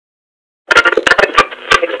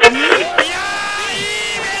Welcome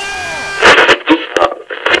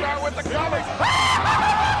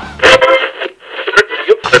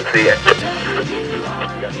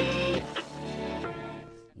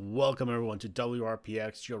everyone to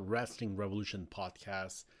WRPX, your Wrestling Revolution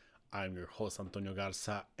podcast. I'm your host Antonio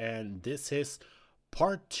Garza, and this is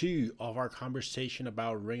part 2 of our conversation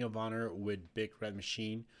about Ring of Honor with Big Red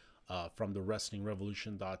Machine from the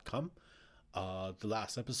WrestlingRevolution.com. The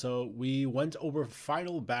last episode, we went over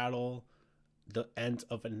Final Battle, the end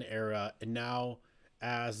of an era, and now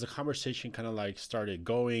as the conversation kind of like started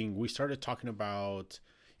going, we started talking about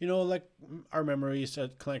like our memories,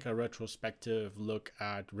 kind of like a retrospective look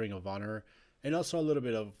at Ring of Honor, and also a little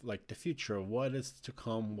bit of like the future, what is to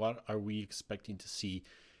come, what are we expecting to see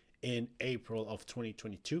in April of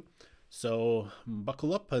 2022. So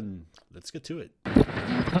buckle up and let's get to it.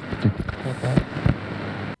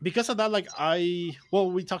 Because of that, we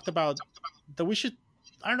talked about that we should,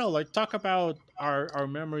 I don't know, like talk about our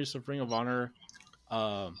memories of Ring of Honor.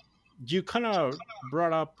 You kind of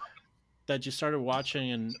brought up that you started watching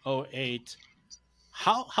in '08.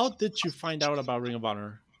 How did you find out about Ring of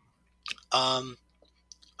Honor?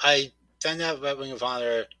 I found out about Ring of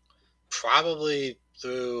Honor probably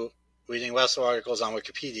through reading wrestler articles on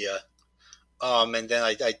Wikipedia. And then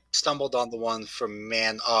I stumbled on the one from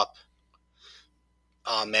Man Up.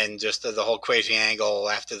 And just the whole crazy angle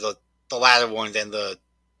after the latter one, then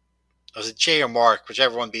was it Jay or Mark,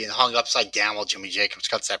 whichever one, being hung upside down while Jimmy Jacobs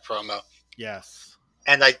cuts that promo. Yes.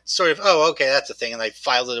 And I sort of, okay, that's a thing. And I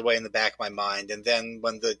filed it away in the back of my mind. And then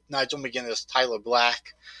when the Nigel McGuinness Tyler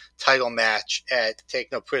Black title match at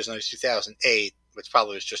Take No Prisoners 2008, which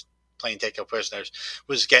probably was just plain Take No Prisoners,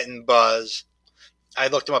 was getting buzz, I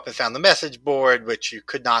looked them up and found the message board, which you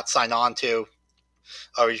could not sign on to,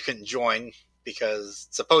 or you couldn't join, because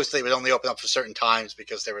supposedly it would only open up for certain times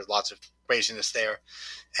because there was lots of craziness there,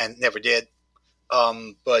 and never did.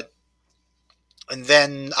 And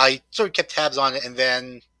then I sort of kept tabs on it, and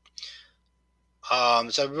then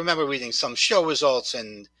so I remember reading some show results,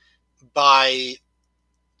 and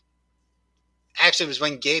actually it was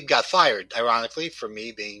when Gabe got fired, ironically, for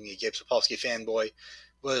me being a Gabe Sapolsky fanboy,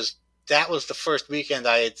 that was the first weekend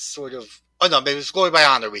I had sort of, maybe it was Glory by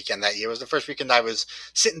Honor weekend that year. It was the first weekend I was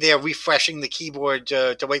sitting there refreshing the keyboard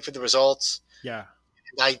to wait for the results. Yeah.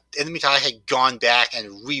 In the meantime, I had gone back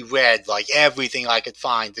and reread like everything I could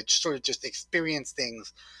find to sort of just experience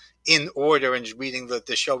things in order and just reading the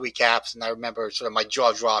show recaps. And I remember sort of my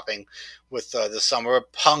jaw dropping with the Summer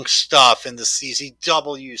of Punk stuff and the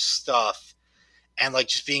CZW stuff, and like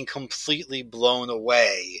just being completely blown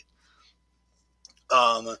away.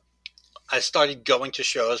 I started going to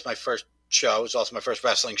shows. My first show was also my first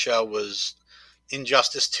wrestling show, was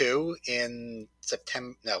Injustice 2 in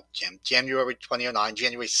January 2009,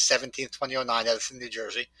 January 17th, 2009, Edison, New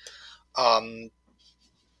Jersey. I'm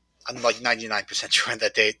like 99% sure on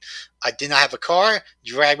that date. I did not have a car,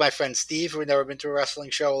 dragged my friend Steve, who had never been to a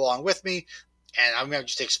wrestling show, along with me, and I remember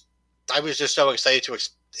I was just so excited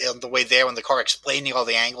on the way there in the car, explaining all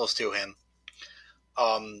the angles to him.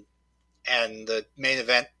 And the main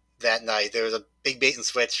event that night, there was a big bait and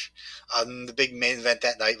switch. The big main event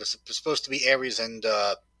that night was supposed to be Aries and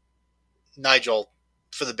Nigel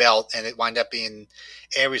for the belt, and it wound up being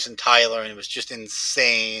Aries and Tyler, and it was just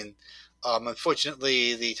insane.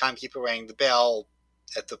 Unfortunately, the timekeeper rang the bell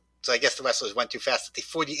so I guess the wrestlers went too fast at the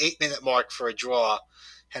 48-minute mark for a draw,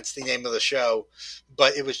 hence the name of the show.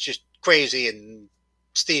 But it was just crazy, and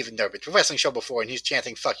Steve had never been to a wrestling show before, and he's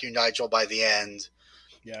chanting "Fuck you, Nigel" by the end.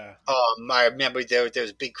 Yeah. I remember there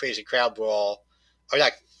was a big crazy crowd brawl. Or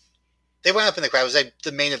like, they went up in the crowd. It was like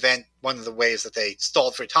the main event. One of the ways that they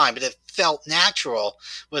stalled for time, but it felt natural,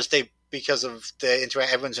 was because of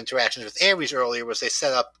everyone's interactions with Aries earlier, was they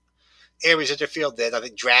set up Aries interfered there. I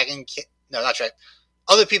think not Dragon.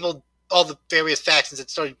 Other people, all the various factions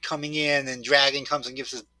that started coming in, and Dragon comes and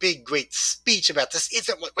gives this big, great speech about this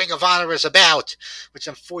isn't what Ring of Honor is about, which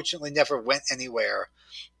unfortunately never went anywhere.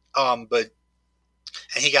 And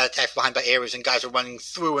he got attacked behind by Aries, and guys were running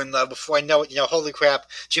through, and before I know it, holy crap,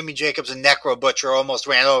 Jimmy Jacobs and Necro Butcher almost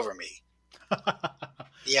ran over me.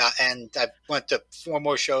 Yeah, and I went to 4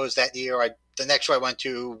 more shows that year. The next show I went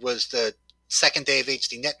to was the second day of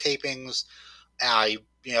HD Net tapings. I,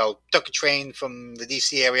 took a train from the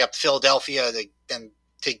DC area up to Philadelphia to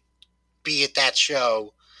be at that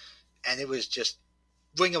show, and it was just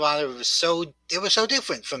Ring of Honor. It was so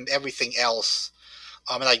different from everything else.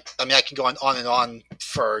 And I can go on and on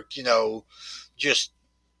for, just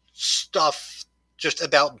stuff just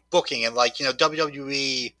about booking, and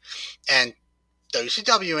WWE and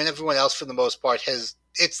WCW and everyone else for the most part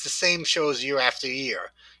it's the same shows year after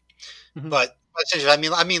year. Mm-hmm. But I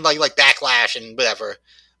mean, like Backlash and whatever.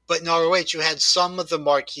 But in ROH, you had some of the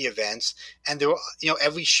marquee events, and there were,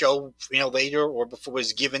 every show, later or before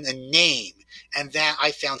was given a name, and that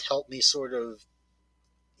I found helped me sort of,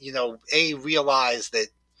 realize that,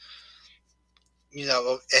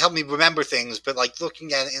 it helped me remember things. But like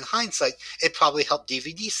looking at it in hindsight, it probably helped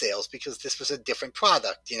DVD sales because this was a different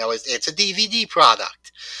product. It's a DVD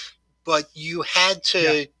product, but you had to.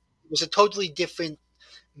 Yeah. It was a totally different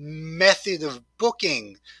method of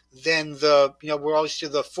booking than we're always to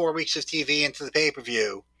the 4 weeks of TV into the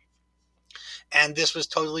pay-per-view. And this was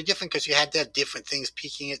totally different because you had to have different things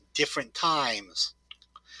peaking at different times.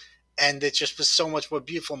 And it just was so much more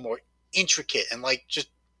beautiful, more intricate. And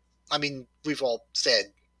we've all said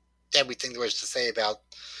everything there was to say about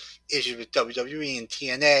issues with WWE and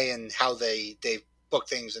TNA and how they book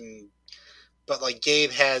things. But like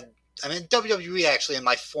Gabe had, WWE actually in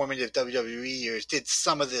my formative WWE years did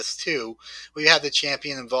some of this too, where you had the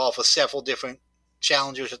champion involved with several different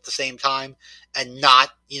challengers at the same time, and not,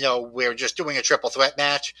 we're just doing a triple threat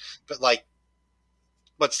match, but like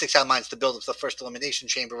what sticks out in mind is the build up to the first Elimination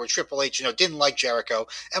Chamber where Triple H, didn't like Jericho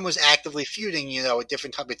and was actively feuding, at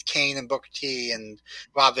different times with Kane and Booker T and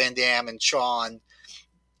Rob Van Dam and Shawn,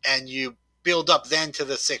 and you build up then to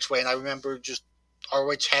the 6-way, and I remember just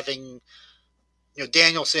ROH having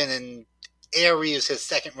Danielson and Aries, his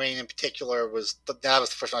second reign in particular, that was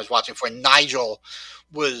the first one I was watching for. And Nigel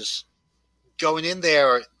was going in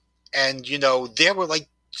there, and there were like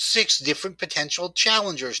 6 different potential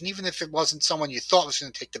challengers, and even if it wasn't someone you thought was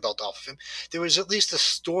going to take the belt off of him, there was at least a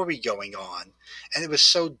story going on, and it was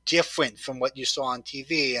so different from what you saw on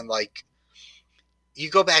TV. And like, you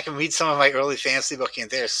go back and read some of my early fantasy booking,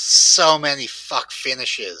 and there's so many fuck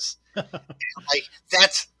finishes. Like,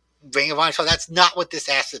 that's Ring of Honor show. That's not what this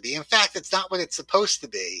has to be. In fact, it's not what it's supposed to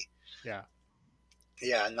be. Yeah.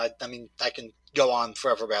 Yeah, and I can go on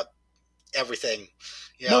forever about everything.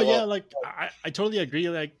 Like I totally agree.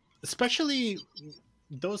 Like, especially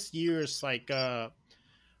those years, like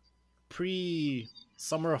pre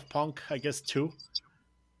Summer of Punk, I guess too.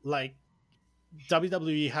 Like,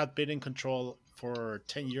 WWE had been in control for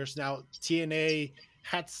 10 years now. TNA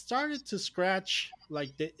had started to scratch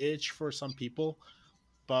like the itch for some people,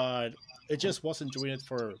 but it just wasn't doing it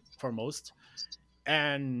for most.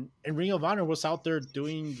 And Ring of Honor was out there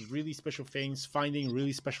doing really special things, finding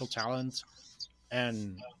really special talent,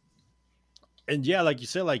 and yeah, like you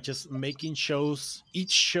said, like just making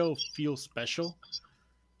each show feel special.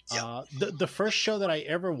 Yep. The first show that I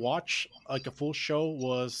ever watched, like a full show,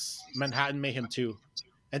 was Manhattan Mayhem 2,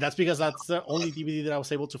 and that's because that's the only DVD that I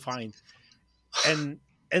was able to find. And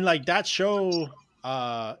like that show,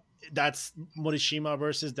 that's Morishima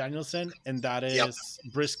versus Danielson, and that is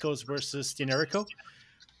Briscoes versus Dinerico.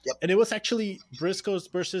 Yep. And it was actually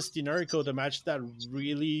Briscoes versus Dinerico, the match that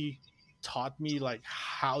really taught me like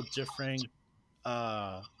how different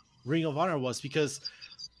Ring of Honor was, because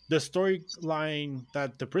the storyline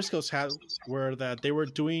that the Briscoes had were that they were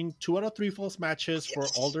doing 2 out of 3 falls matches for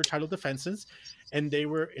all their title defenses, and they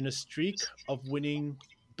were in a streak of winning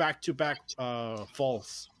back-to-back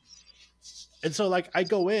falls. And so like I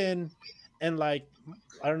go in and like,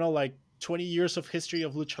 I don't know, like 20 years of history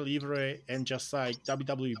of Lucha Libre and just like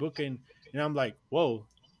WWE booking, and I'm like, whoa,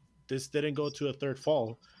 this didn't go to a 3rd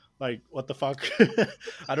fall. Like, what the fuck?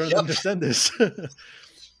 I don't understand this.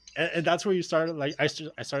 And that's where you started. Like, I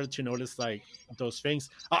started to notice like those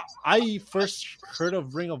things. I first heard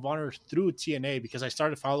of Ring of Honor through TNA because I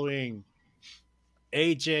started following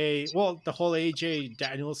AJ. Well, the whole AJ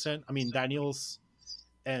Daniels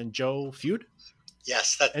and Joe feud.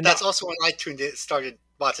 Yes, that's also when I started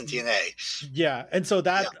watching TNA. Yeah, and so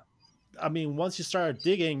that. I mean, once you start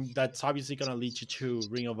digging, that's obviously going to lead you to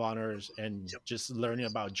Ring of Honors and just learning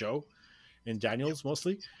about Joe and Daniels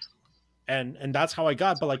mostly. And that's how I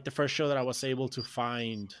got. But like the first show that I was able to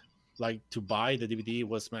find, like to buy the DVD,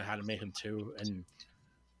 was Manhattan Mayhem 2. And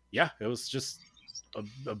yeah, it was just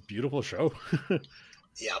a beautiful show.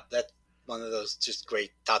 Yeah, that's one of those just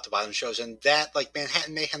great top to bottom shows. And that, like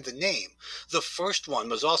Manhattan Mayhem, the name, the first one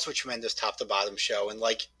was also a tremendous top to bottom show. And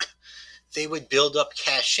like, they would build up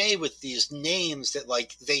cachet with these names that,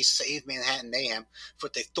 like, they saved Manhattan Mayhem for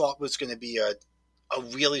what they thought was going to be a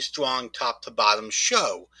really strong top to bottom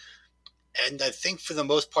show. And I think for the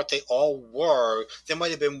most part they all were. There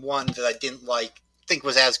might have been one that I didn't think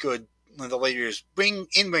was as good in the later years,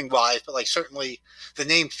 in-ring wise, but like certainly the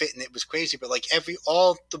name fit and it was crazy. But like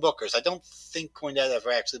all the bookers, I don't think Cornette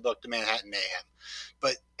ever actually booked the Manhattan Mayhem,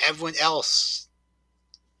 but everyone else,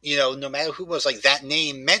 no matter who was, like, that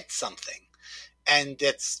name meant something. And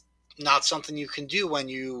it's not something you can do when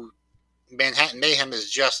Manhattan Mayhem is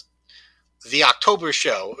just the October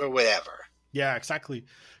show or whatever. Yeah, exactly.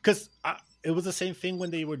 Because it was the same thing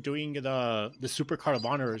when they were doing the Super Card of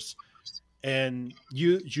Honors, and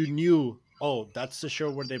you knew, oh, that's the show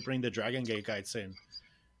where they bring the Dragon Gate guys in,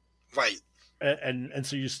 Right. and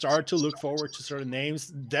so you start to look forward to certain names.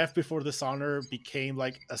 Death Before Dishonor became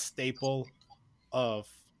like a staple of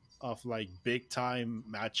like big time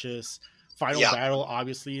matches. Final Yeah. Battle,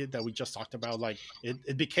 obviously, that we just talked about, like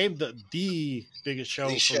it became the biggest show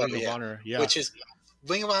The for show, Ring of yeah. Honor. Yeah, Which is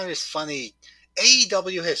Ring of Honor is funny.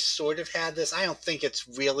 AEW has sort of had this. I don't think it's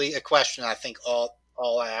really a question. I think all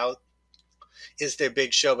out is their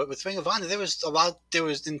big show, but with Ring of Honor, there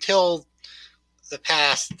was until the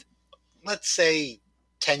past, let's say,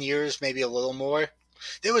 10 years, maybe a little more.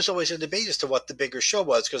 There was always a debate as to what the bigger show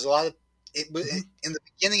was, because a lot of in the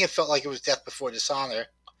beginning, it felt like it was Death Before Dishonor.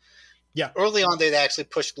 yeah. Early on, they'd actually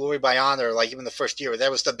pushed Glory by Honor, like even the first year.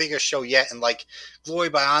 That was the biggest show yet, and like Glory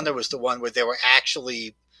by Honor was the one where they were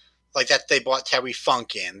actually like that. They brought Terry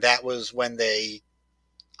Funk in. That was when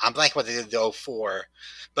I'm blanking what they did in 04,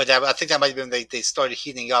 but I think that might have been they started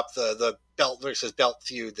heating up the belt versus belt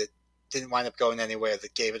feud that didn't wind up going anywhere,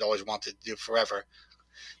 that David always wanted to do forever.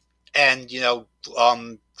 And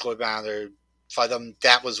Glory by Honor for them,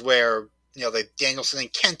 that was where the Danielson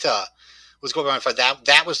and Kenta was Glory by Honor for that.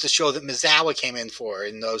 That was the show that Mizawa came in for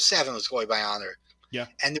in 07 was Glory by Honor. Yeah.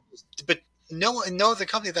 But no other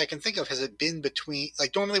company that I can think of has it been between.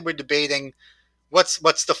 Like normally we're debating what's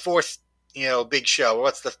the fourth big show, or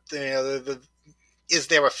what's the is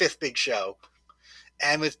there a fifth big show?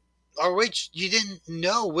 And with ROH, you didn't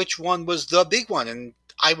know which one was the big one, and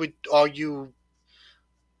I would argue,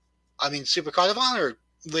 I mean, Super Card of Honor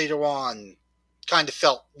later on kind of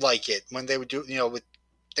felt like it when they would do,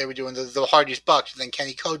 they were doing the Hardy's Bucks, and then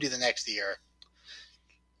Kenny Cody the next year.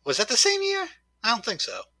 Was that the same year? I don't think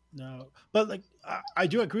so. No, but like I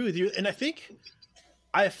do agree with you, and I think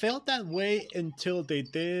I felt that way until they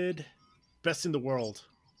did Best in the World.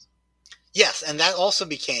 Yes, and that also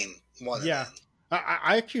became one. Yeah, of them.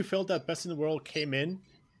 I actually felt that Best in the World came in,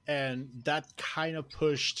 and that kind of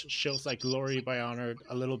pushed shows like Glory by Honor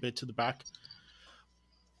a little bit to the back.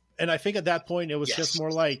 And I think at that point it was just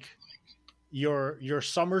more like your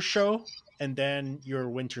summer show and then your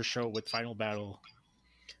winter show with Final Battle.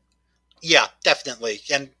 Yeah, definitely.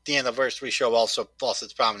 And the anniversary show also lost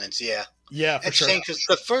its prominence, yeah. Yeah, for sure. Because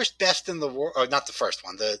the first Best in the World, or not the first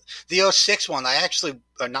one, the 06 one,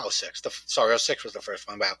 or not 06, 06 was the first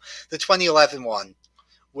one, wow. The 2011 one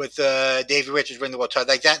with Davey Richards winning the world title,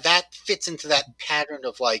 like that fits into that pattern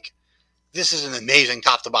of like, this is an amazing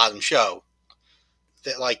top to bottom show.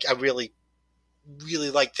 That like, I really,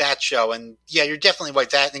 really like that show. And yeah, you're definitely right,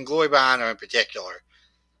 that and Glory by Honor in particular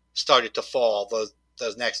started to fall,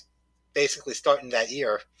 those next, basically starting that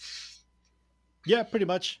year. Yeah, pretty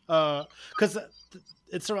much. Because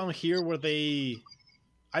it's around here where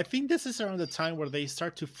I think this is around the time where they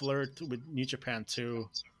start to flirt with New Japan too.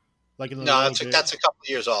 Like that's a couple of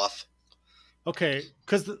years off. Okay,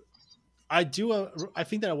 because I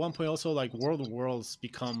think that at one point also like World of Worlds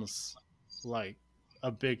becomes like a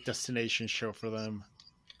big destination show for them.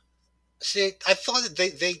 See, I thought that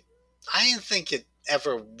I didn't think it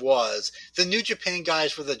ever was. The New Japan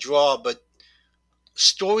guys were the draw, but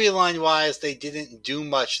storyline wise, they didn't do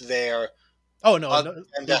much there. Oh no!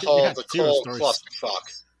 And the whole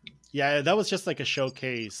clusterfuck. Yeah, that was just like a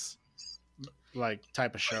showcase, like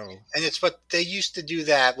type of show. And it's what they used to do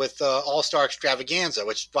that with All Star Extravaganza,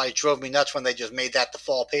 which is why it drove me nuts when they just made that the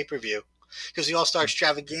fall pay per view. Because the All Star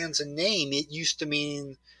Extravaganza name, it used to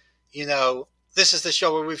mean, this is the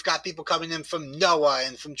show where we've got people coming in from Noah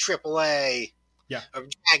and from AAA, or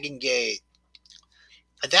Dragon Gate.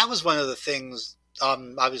 And that was one of the things.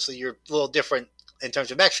 Obviously, you're a little different in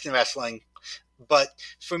terms of Mexican wrestling, but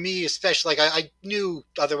for me, especially, like I knew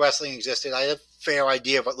other wrestling existed. I had a fair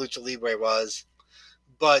idea of what Lucha Libre was,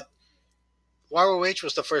 but ROH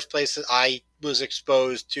was the first place that I was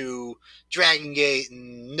exposed to Dragon Gate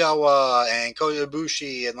and Noah and Kota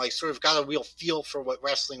Ibushi, and like sort of got a real feel for what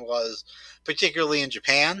wrestling was, particularly in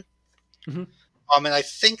Japan. Mm-hmm. And I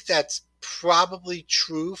think that's probably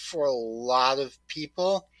true for a lot of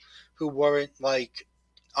people who weren't like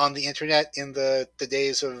on the internet in the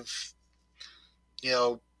days of,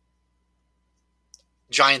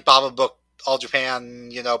 Giant Baba Book All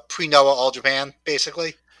Japan, pre-Noah All Japan,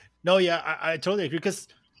 basically. No, yeah, I totally agree. Because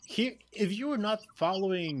here, if you were not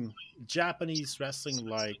following Japanese wrestling,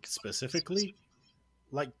 like specifically,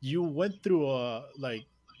 like you went through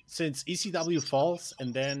since ECW Falls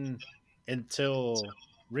and then until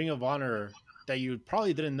Ring of Honor, that you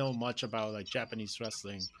probably didn't know much about like Japanese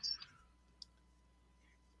wrestling.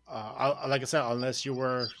 Like I said, unless you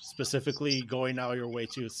were specifically going out your way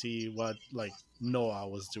to see what like Noah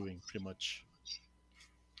was doing, pretty much.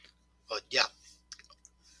 But yeah,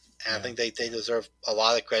 and I Yeah. think they deserve a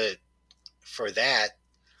lot of credit for that.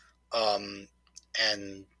 Um,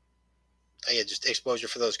 and yeah, just exposure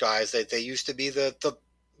for those guys. They used to be the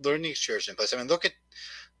learning excursion place. I mean, look at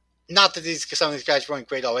not that these some of these guys weren't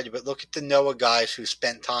great already, but look at the Noah guys who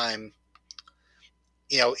spent time,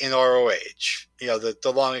 in ROH.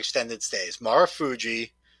 The long extended stays.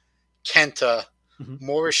 Marufuji, Kenta, Hmm.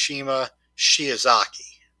 Morishima,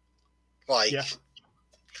 Shiozaki. Yeah. Like,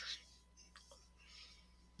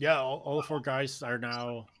 Yeah. All four guys are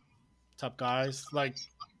now top guys. Like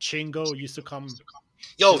Chingo used to come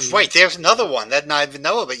yo, to. right, there's another one that not even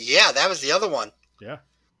know, but yeah, that was the other one. Yeah.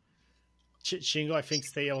 Shingo, I think,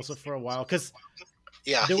 stayed also for a while because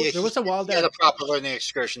Yeah, there was a while he had a that proper learning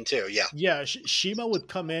excursion too. Yeah, yeah, Shima would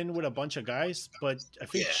come in with a bunch of guys, but I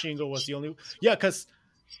think yeah. Shingo was the only. Yeah, because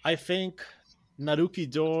I think Naruki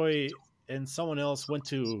Doi and someone else went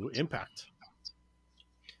to Impact.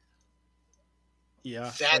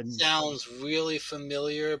 Yeah, That and sounds really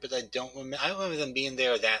familiar, but I don't remember. I don't remember them being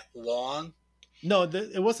there that long. no,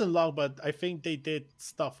 it wasn't long, but I think they did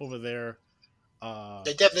stuff over there.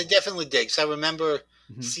 They definitely did. Because I remember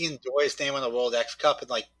Mhm. seeing Doy's name on the World X Cup, and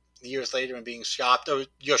like years later, and being shocked. Or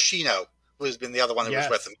Yoshino, who has been the other one who was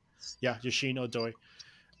with Yes, him. yeah, Yoshino Doi.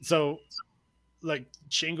 So like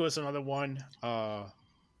Shingo is another one.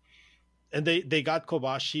 And they got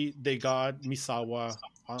Kobashi, they got Misawa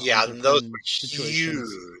on Yeah, and those different were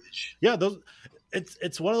situations. huge. Yeah, those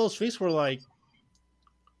it's one of those things where like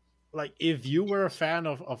if you were a fan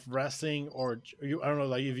of wrestling or you I don't know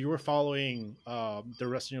like if you were following the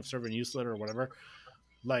Wrestling Observer newsletter or whatever,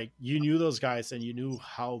 like you knew those guys and you knew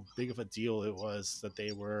how big of a deal it was that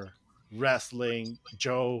they were wrestling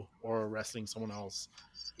Joe or wrestling someone else.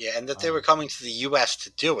 Yeah, and that they were Um, coming to the U.S. to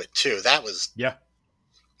do it too. That was yeah,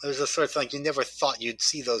 it was a sort of thing you never thought you'd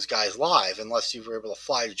see those guys live unless you were able to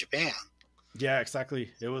fly to Japan. yeah,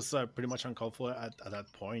 exactly. It was pretty much uncalled for at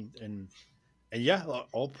that point, and yeah,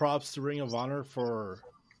 all props to Ring of Honor for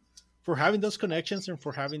having those connections and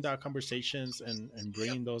for having that conversations and Yep.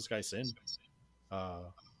 bringing those guys in. Uh,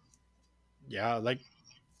 yeah, like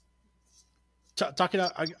talking,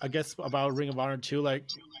 I guess about Ring of Honor too. Like,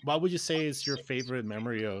 what would you say is your favorite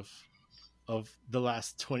memory of the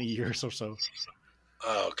last 20 years or so?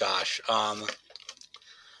 Oh gosh.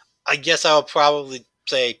 I guess I'll probably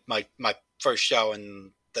say my first show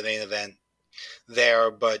in the main event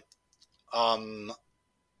there, but um,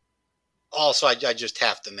 also I just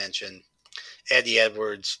have to mention Eddie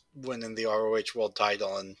Edwards winning the ROH World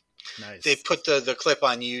Title, and they Nice. put the clip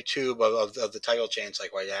on YouTube of the title change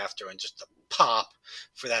like right after, and just the pop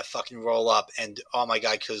for that fucking roll up, and oh my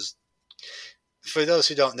god, because for those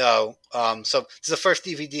who don't know, so this is the first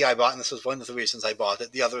DVD I bought, and this was one of the reasons I bought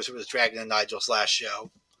it. The others was Dragon and Nigel's last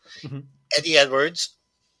show. Hmm. Eddie Edwards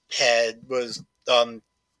had was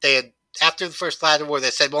they had after the first ladder war they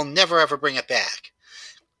said we'll never ever bring it back,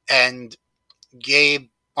 and Gabe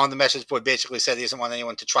on the message board basically said he doesn't want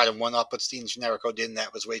anyone to try to one up what Steven Generico did, and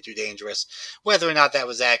that was way too dangerous. Whether or not that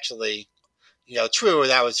was actually true or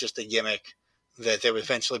that was just a gimmick that they would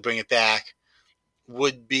eventually bring it back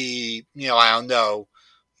would be I don't know.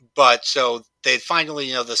 But so they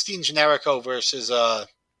finally the Steven Generico versus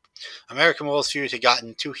American Rules feud had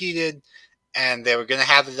gotten too heated, and they were going to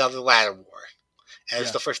have another ladder war. And it was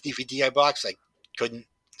Yeah. the first DVD I bought because I couldn't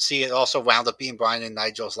see it. Also wound up being Brian and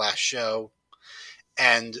Nigel's last show.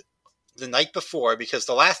 And the night before, because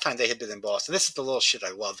the last time they had been in Boston, this is the little shit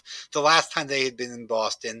I love. The last time they had been in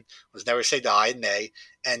Boston was Never Say Die in May,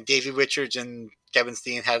 and Davey Richards and Kevin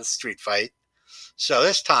Steen had a street fight. So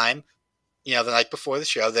this time, the night before the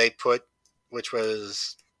show, they put, which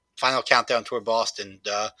was Final Countdown Tour Boston,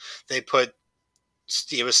 they put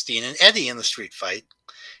it Steen and Eddie in the street fight.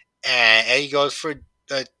 And Eddie goes for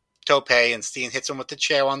the tope, and Steen hits him with the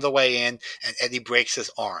chair on the way in, and Eddie breaks his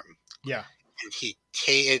arm. Yeah.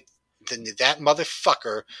 And that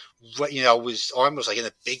motherfucker, his arm was like in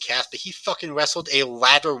a big cast, but he fucking wrestled a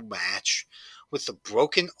ladder match with a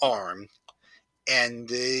broken arm,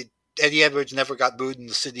 and Eddie Edwards never got booed in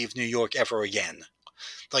the city of New York ever again.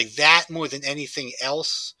 Like that, more than anything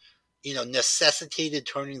else, necessitated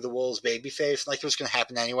turning the Wolves babyface. Like it was going to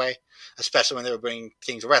happen anyway, especially when they were bringing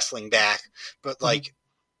King's Wrestling back. But Hmm. like,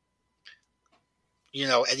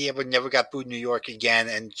 Eddie Edwards never got booed in New York again,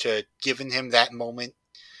 and to giving him that moment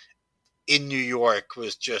in New York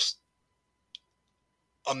was just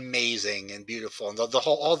amazing and beautiful. And the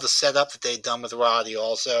whole all the setup that they'd done with Roddy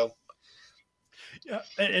also. Yeah,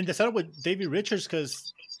 and the setup with Davey Richards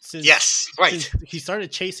because since Yes, right. since he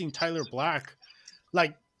started chasing Tyler Black,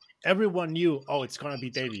 like everyone knew, oh, it's gonna be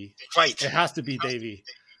Davey. Right. It has to be Davey.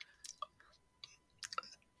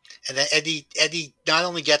 And then Eddie not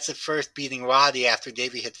only gets it first beating Roddy after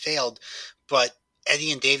Davey had failed, but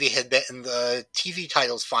Eddie and Davey had been in the TV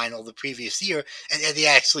titles final the previous year, and Eddie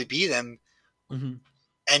actually beat him. Mm-hmm.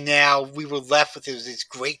 And now we were left with these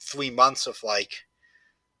great 3 months of like,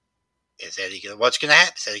 what's gonna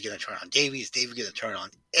happen? Is Eddie gonna turn on Davey? Is Davey gonna turn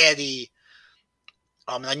on Eddie?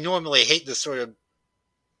 I normally hate this sort of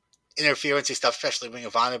interference stuff, especially Ring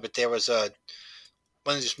of Honor, but there was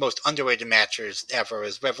one of the most underrated matches ever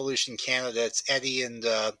is Revolution Canada. It's Eddie and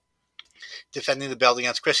defending the belt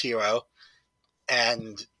against Chris Hero.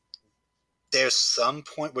 And there's some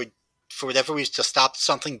point where, for whatever reason, to stop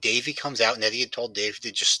something, Davey comes out, and Eddie had told Davey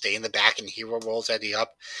to just stay in the back, and Hero rolls Eddie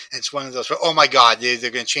up. And it's one of those where, oh my God, they're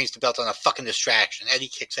going to change the belt on a fucking distraction. Eddie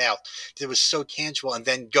kicks out. It was so tangible. And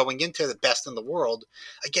then going into the best in the world,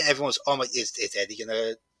 again, everyone's, oh my, is Eddie going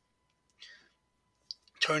to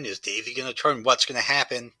turn? Is Davey going to turn? What's going to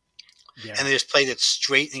happen? Yeah. And they just played it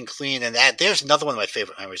straight and clean. And there's another one of my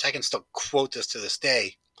favorite memories. I can still quote this to this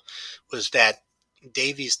day. Was that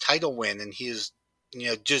Davey's title win, and he's,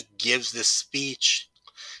 just gives this speech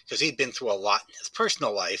because he'd been through a lot in his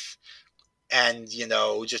personal life, and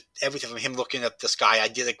just everything from him looking up the sky. I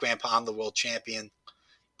did it, Grandpa. I'm the world champion.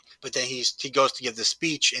 But then he goes to give the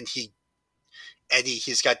speech, and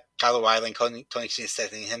he's got Kyle O'Reilly and Tony Khan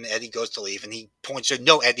setting him. Eddie goes to leave, and he points to,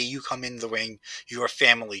 no, Eddie, you come in the ring. You're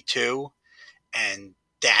family too. And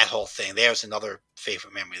that whole thing, there's another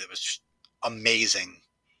favorite memory that was just amazing.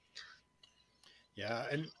 Yeah,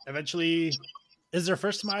 and eventually, is their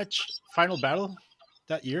first match Final Battle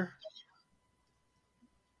that year?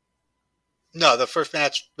 No, the first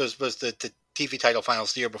match was the TV title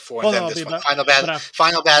finals the year before, and then this one,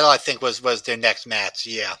 Final Battle, I think was their next match.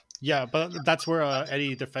 Yeah. Yeah, but that's where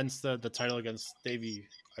Eddie defends the title against Davey,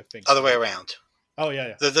 I think. Other way around. Oh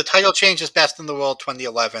yeah. The title change is Best in the World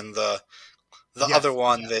 2011. The other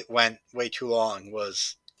one that went way too long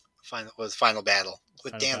was Final Battle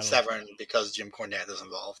with Dan Severn, because Jim Cornette is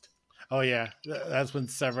involved. Oh yeah, that's when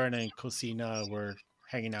Severn and Cosina were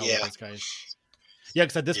hanging out with those guys. Yeah,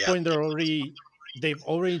 because at this point they've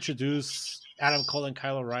already introduced Adam Cole and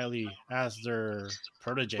Kyle O'Reilly as their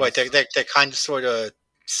proteges. Right, they're kind of sort of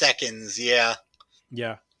seconds, yeah,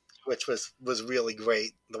 which was really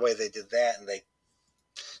great the way they did that, and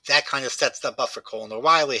that kind of sets them up for Cole and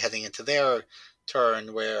O'Reilly heading into their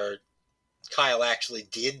turn, where Kyle actually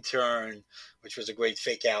did turn, which was a great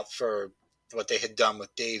fake out for what they had done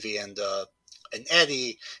with Davey and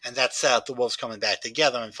Eddie, and that set up the Wolves coming back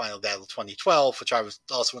together in Final Battle 2012, which I was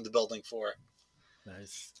also in the building for.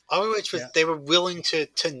 Nice. All of which was they were willing to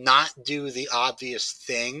not do the obvious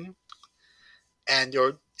thing, and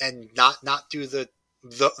not do the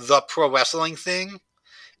pro wrestling thing,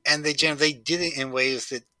 and they did it in ways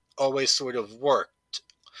that always sort of worked,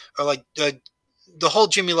 or like the whole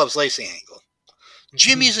Jimmy loves Lacey angle.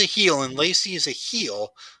 Jimmy's a heel and Lacey is a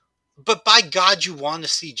heel, but by God, you want to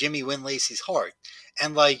see Jimmy win Lacey's heart.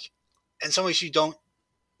 And in some ways you don't,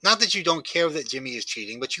 not that you don't care that Jimmy is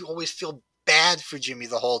cheating, but you always feel bad for Jimmy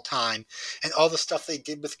the whole time. And all the stuff they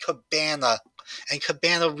did with Cabana, and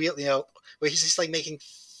Cabana really, where he's just like making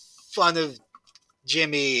fun of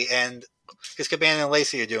Jimmy, and because Cabana and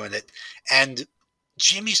Lacey are doing it. And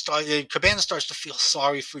Cabana starts to feel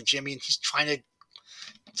sorry for Jimmy, and he's trying to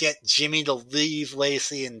get Jimmy to leave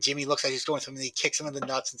Lacey, and Jimmy looks like he's going through him, and he kicks him in the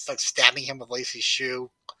nuts and starts stabbing him with Lacey's shoe.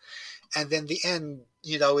 And then the end,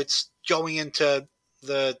 it's going into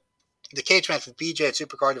the cage match with BJ at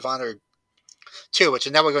Supercard of Honor 2, which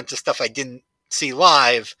now we're going to stuff I didn't see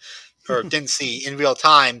live or didn't see in real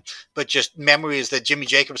time, but just memories that Jimmy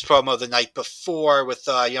Jacobs promo the night before with,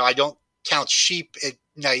 I don't count sheep at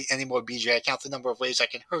night anymore, BJ. I count the number of ways I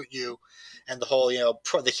can hurt you. And the whole,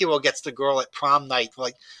 the hero gets the girl at prom night.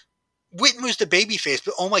 Like, Whitmer's the babyface,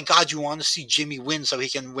 but oh my God, you want to see Jimmy win so he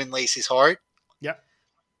can win Lacey's heart? Yeah.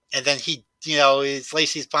 And then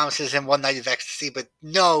Lacey promises him one night of ecstasy, but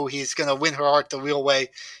no, he's going to win her heart the real way,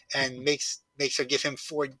 and makes her give him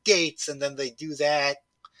 4 dates, and then they do that.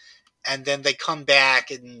 And then they come back,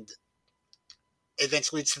 and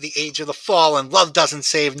eventually it's to the age of the fall, and love doesn't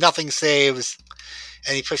save, nothing saves.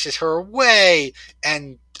 And he pushes her away,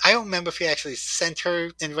 and I don't remember if he actually sent her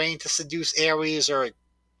in rain to seduce Aries, or it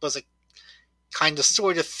was a kind of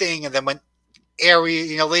sort of thing. And then when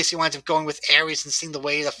Aries, Lacey winds up going with Aries and seeing the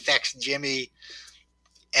way it affects Jimmy,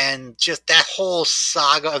 and just that whole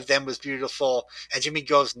saga of them was beautiful. And Jimmy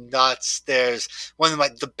goes nuts. There's one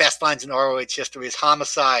of the best lines in ROH history is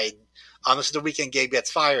Homicide. This is the weekend Gabe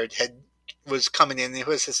gets fired. Had was coming in. It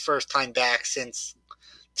was his first time back since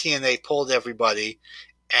TNA pulled everybody.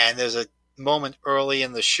 And there's a moment early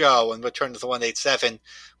in the show in Return to the 187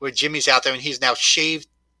 where Jimmy's out there and he's now shaved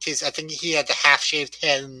his, I think he had the half-shaved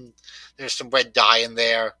head and there's some red dye in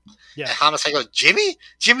there. Yeah. And Homicide goes, Jimmy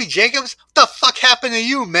Jacobs? What the fuck happened to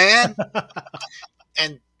you, man?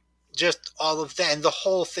 And just all of that. And the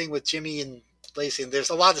whole thing with Jimmy and Lacey. And there's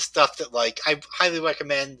a lot of stuff that, like, I highly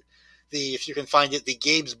recommend if you can find it, the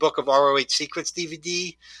Gabe's Book of ROH Secrets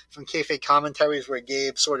DVD from Kayfabe Commentaries, where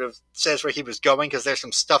Gabe sort of says where he was going, because there's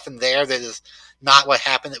some stuff in there that is not what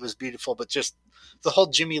happened. It was beautiful, but just the whole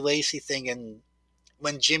Jimmy Lacey thing, and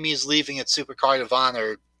when Jimmy is leaving at Supercard of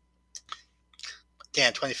Honor,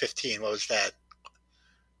 2015, what was that?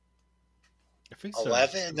 I think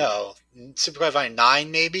 11? No, Supercard of Honor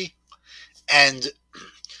 9 maybe, and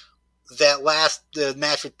that the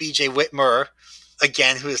match with BJ Whitmer,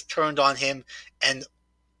 again, who has turned on him, and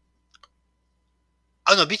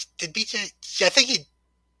oh no, did BJ? I think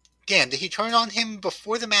did he turn on him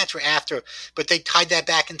before the match or after? But they tied that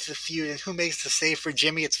back into the feud, and who makes the save for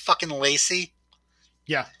Jimmy? It's fucking Lacey.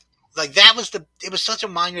 Yeah, like that was it was such a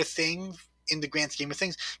minor thing in the grand scheme of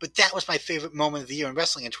things, but that was my favorite moment of the year in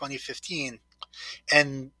wrestling in 2015,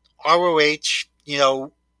 and ROH,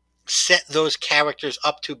 set those characters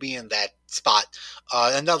up to be in that spot.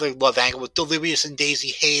 Another love angle with Delirious and Daisy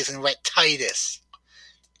Hayes and Rhett Titus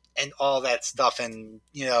and all that stuff. And,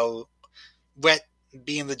 Rhett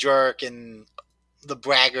being the jerk and the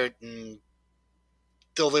braggart and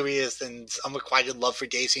Delirious and unrequited love for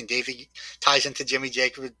Daisy. And Daisy ties into Jimmy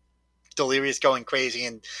Jacobs, Delirious going crazy.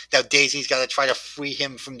 And now Daisy's got to try to free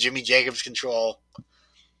him from Jimmy Jacobs' control.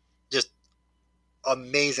 Just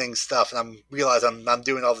amazing stuff, and I'm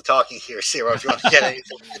doing all the talking here, Ciro, if you want to get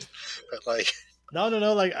anything. But like, no.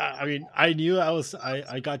 Like, I mean, I knew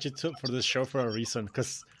I got you for this show for a reason,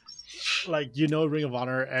 because, like, Ring of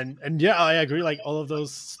Honor, and yeah, I agree. Like, all of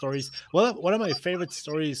those stories. Well, one of my favorite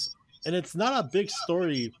stories, and it's not a big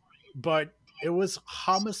story, but it was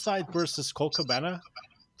Homicide versus Colt Cabana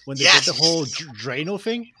when they did the whole Drano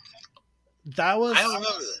thing. That was, I don't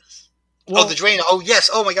remember this. Well, the Drano. Oh, yes.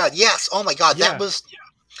 Oh, my God. Yes. Oh, my God. Yeah. That was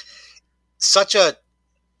such a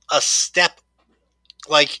step.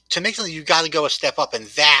 Like, to make something, you got to go a step up, and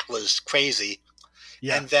that was crazy.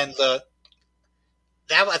 Yeah. And then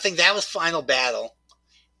I think that was Final Battle.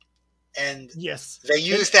 And yes, they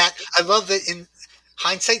used that. I love that in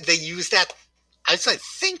hindsight, they used that. I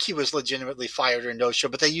think he was legitimately fired or no show,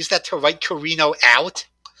 but they used that to write Corino out.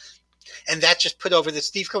 And that just put over that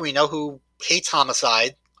Steve Corino, who hates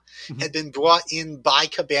Homicide, had been brought in by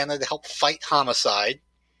Cabana to help fight Homicide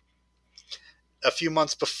a few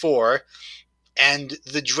months before, and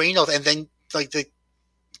the Drano, and then like the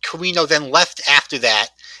Corino then left after that,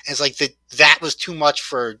 and it's like that was too much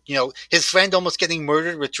for his friend almost getting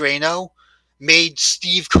murdered with Drano, made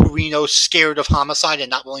Steve Corino scared of Homicide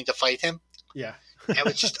and not willing to fight him. Yeah, it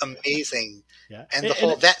was just amazing. Yeah, and the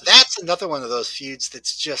whole that's another one of those feuds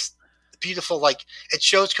that's just beautiful. Like, it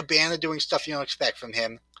shows Cabana doing stuff you don't expect from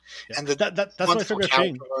him. Yeah. And that's my favorite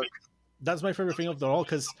thing. That's my favorite thing of the all,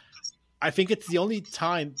 because I think it's the only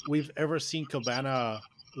time we've ever seen Cabana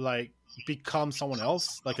like become someone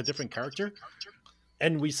else, like a different character,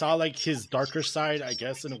 and we saw like his darker side, I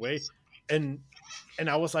guess, in a way. And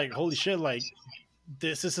I was like, holy shit! Like,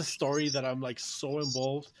 this is a story that I'm like so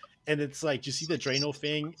involved. And it's like, you see the Drano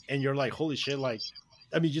thing, and you're like, holy shit! Like,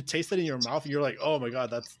 I mean, you taste it in your mouth, and you're like, oh my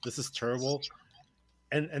god, this is terrible.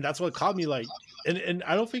 And that's what caught me, like, and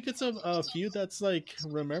I don't think it's a feud that's like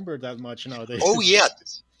remembered that much nowadays. Oh yeah,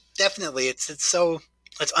 definitely. It's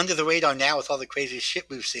under the radar now with all the crazy shit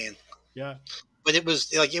we've seen. Yeah, but it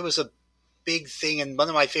was a big thing, and one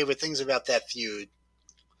of my favorite things about that feud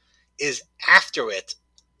is after it,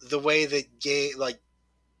 the way that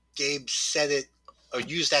Gabe said it or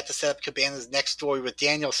used that to set up Cabana's next story with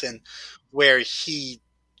Danielson, where he,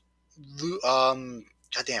 God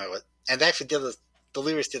damn it, and actually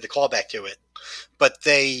Delirious did the callback to it, but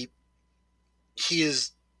he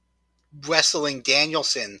is wrestling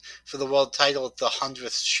Danielson for the world title at the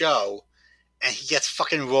 100th show, and he gets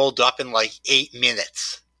fucking rolled up in like 8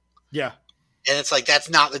 minutes. Yeah. And it's like, that's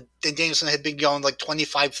not, and Danielson had been going like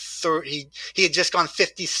 25, 30, he had just gone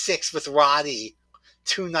 56 with Roddy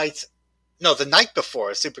the night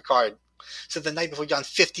before Supercard. So the night before, he gone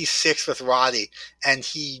 56 with Roddy, and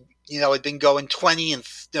he, had been going 20 and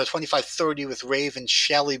 25, 30 with Raven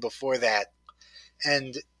Shelley before that.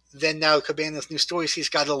 And then now Cabana's new stories, he's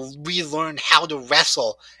got to relearn how to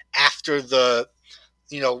wrestle after the,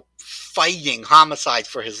 fighting Homicide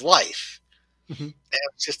for his life. Mm-hmm. And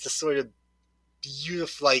it's just a sort of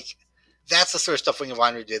beautiful, like, that's the sort of stuff Ring of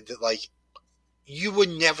Honor did that, like, you would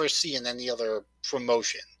never see in any other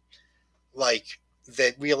promotion. Like,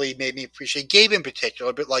 that really made me appreciate Gabe in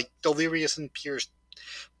particular, but like Delirious and Pierce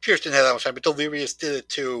didn't have that much time, but Delirious did it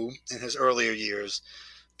too in his earlier years.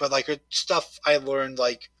 But like stuff I learned,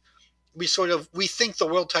 like we think the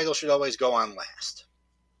world title should always go on last,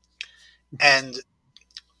 and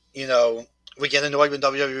you know we get annoyed when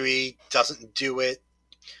WWE doesn't do it.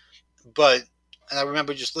 But and I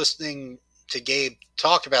remember just listening to Gabe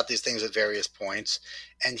talk about these things at various points,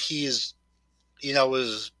 and he's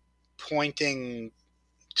was pointing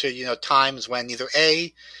to times when either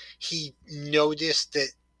A, he noticed that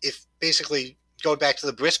if basically going back to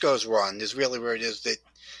the Briscoes run is really where it is, that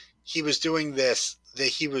he was doing this, that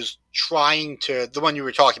he was trying to, the one you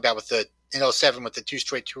were talking about with the in 07 with the 2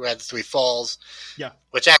 straight 2 out of 3 falls. Yeah.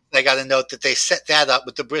 Which actually I got to note that they set that up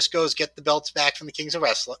with the Briscoes get the belts back from the Kings of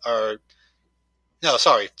Wrestling, or no,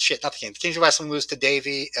 sorry, shit, not the Kings. The Kings of Wrestling lose to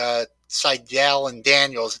Davey, Seidel, and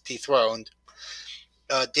Daniels at dethroned.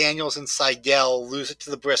 Daniels and Seidel lose it to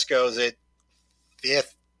the Briscoes at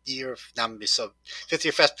fifth year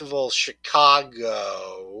festival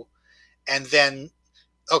Chicago, and then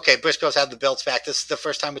Briscoes have the belts back. This is the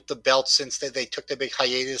first time with the belts since they took the big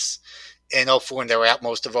hiatus in 04, and they were out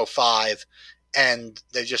most of 05, and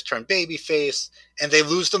they just turned babyface, and they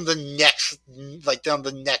lose them the next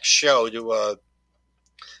show to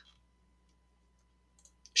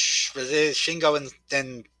Shingo and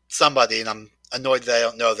then somebody, and I'm annoyed that I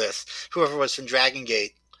don't know this, whoever was from Dragon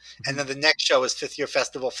Gate. And then the next show is 5th Year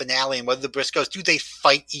Festival finale, and what do the Briscoes do? They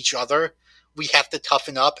fight each other. We have to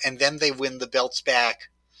toughen up, and then they win the belts back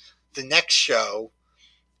the next show,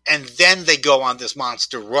 and then they go on this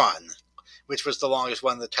monster run, which was the longest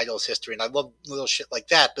one in the title's history. And I love little shit like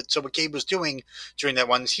that. But so what Gabe was doing during that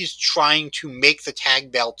one is he's trying to make the tag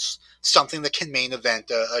belts something that can main event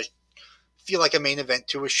feel like a main event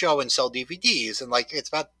to a show and sell DVDs. And like, it's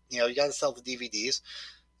about, you got to sell the DVDs.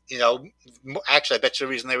 Actually, I bet you the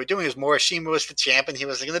reason they were doing it is Morishima was the champ and he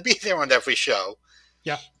wasn't going to be there on every show.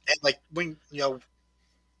 Yeah. And like, when,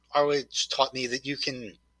 ROH taught me that you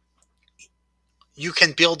can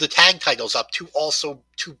build the tag titles up to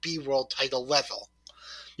be world title level.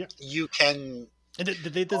 Yeah. You can. And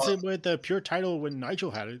they did it with the pure title when Nigel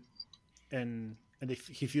had it. And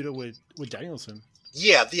he feuded with Danielson.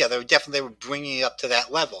 Yeah, they were bringing it up to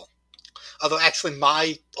that level. Although, actually,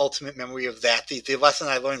 my ultimate memory of that, the lesson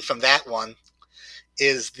I learned from that one,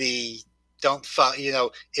 is don't fuck.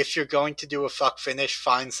 If you're going to do a fuck finish,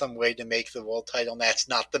 find some way to make the world title match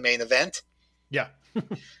not the main event. Yeah.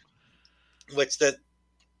 But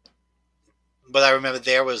I remember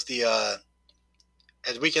there was the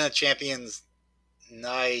at Weekend of Champions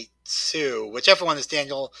Night 2, whichever one is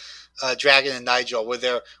Daniel, Dragon, and Nigel, where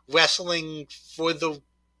they're wrestling for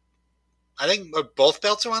I think both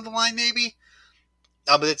belts are on the line, maybe.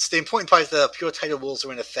 But it's the important part is the pure title rules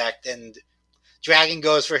are in effect, and Dragon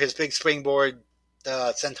goes for his big springboard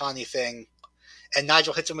Sentani thing, and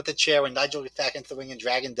Nigel hits him with the chair, and Nigel gets back into the ring, and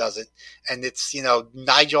Dragon does it. And it's,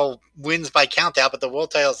 Nigel wins by countout, but the world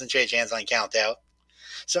title doesn't change hands on countout.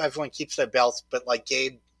 So everyone keeps their belts, but like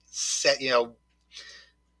Gabe said,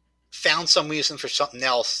 found some reason for something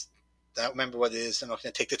else. I don't remember what it is. I'm not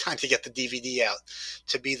going to take the time to get the DVD out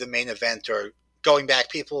to be the main event. Or going back,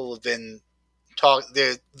 people have been talking.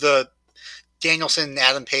 The Danielson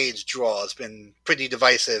Adam Page draw has been pretty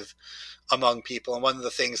divisive among people. And one of the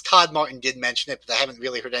things, Todd Martin did mention it, but I haven't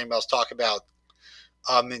really heard anyone else talk about.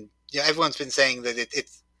 And everyone's been saying that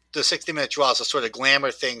it's the 60-minute draw is a sort of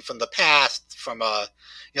glamour thing from the past, from the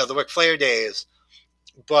Ric Flair days.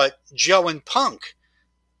 But Joe and Punk,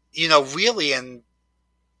 really, and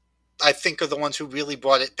I think are the ones who really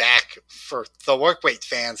brought it back for the workweight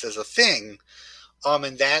fans as a thing.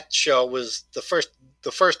 And that show was the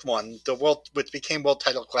first one, which became World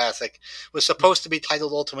Title Classic, was supposed to be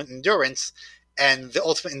titled Ultimate Endurance, and the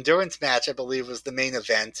Ultimate Endurance match, I believe, was the main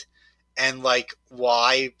event. And like,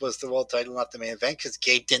 why was the world title not the main event? Because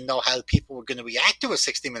Gabe didn't know how people were going to react to a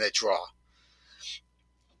 60-minute draw.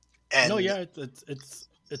 And no, yeah,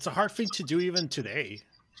 it's a hard thing to do even today.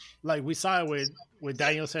 Like we saw it with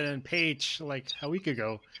Danielson and Page like a week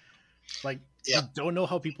ago. Like, you don't know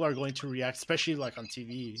how people are going to react, especially like on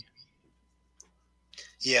TV.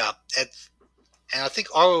 Yeah, and I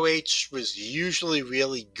think ROH was usually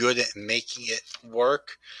really good at making it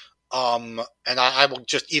work. And I will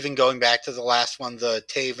just, even going back to the last one, the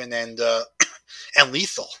Taven and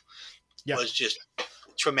Lethal was just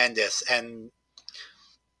tremendous. And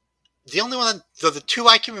the only one, the two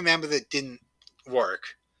I can remember that didn't work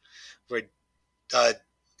were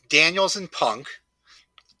Daniels and Punk,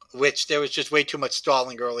 which there was just way too much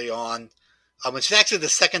stalling early on. It's actually the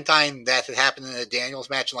second time that had happened in a Daniels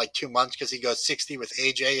match in like 2 months because he goes 60 with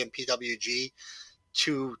AJ and PWG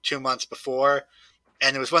two months before.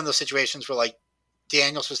 And it was one of those situations where like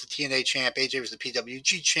Daniels was the TNA champ, AJ was the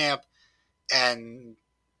PWG champ, and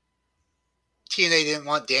TNA didn't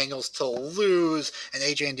want Daniels to lose, and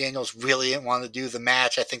AJ and Daniels really didn't want to do the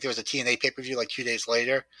match. I think there was a TNA pay-per-view like 2 days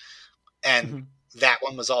later, and that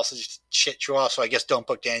one was also just a shit draw, so I guess don't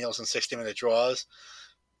book Daniels in 60-minute draws.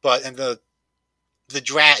 But and the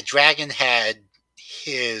Dragon had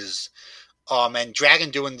his and Dragon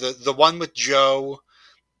doing the one with Joe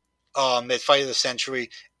at Fight of the Century,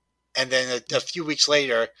 and then a few weeks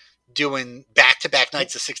later doing back-to-back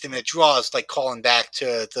nights of 60-minute draws, like calling back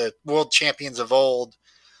to the world champions of old.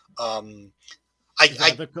 Because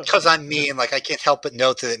I'm me, and like I can't help but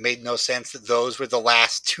note that it made no sense that those were the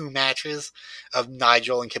last 2 matches of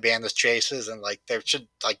Nigel and Cabana's chases, and like there should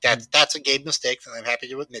like that's a game mistake that I'm happy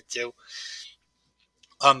to admit to.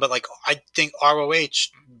 But like I think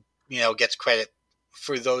ROH, gets credit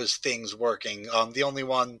for those things working. The other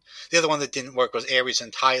one that didn't work was Aries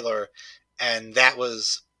and Tyler, and that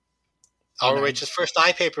was ROH's first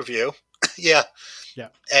pay-per-view. Yeah.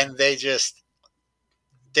 And I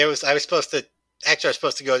was supposed to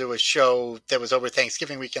go to a show that was over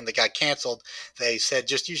Thanksgiving weekend that got canceled. They said,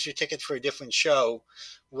 just use your ticket for a different show,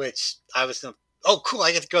 which I was, oh, cool,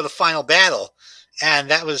 I get to go to the Final Battle. And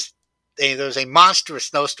that was, there was a monstrous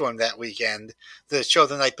snowstorm that weekend. The show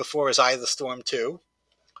the night before was Eye of the Storm 2,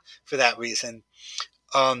 for that reason.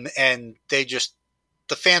 And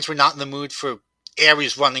the fans were not in the mood for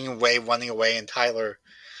Aries running away, and Tyler,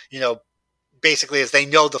 basically, as they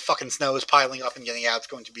know the fucking snow is piling up and getting out, it's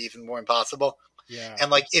going to be even more impossible. Yeah.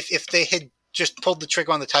 And like if they had just pulled the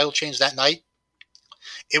trigger on the title change that night,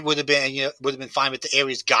 it would have been fine. But the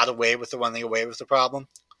Aries got away with the running away with the problem.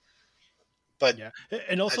 But yeah,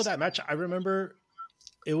 and also that match, I remember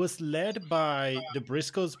it was led by the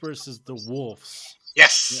Briscoes versus the Wolves.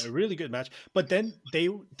 Yes, yeah, a really good match. But then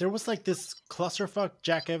there was like this clusterfuck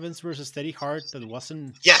Jack Evans versus Teddy Hart that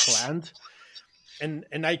wasn't planned. And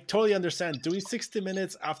I totally understand doing 60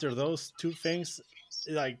 minutes after those 2 things.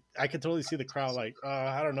 Like I could totally see the crowd like,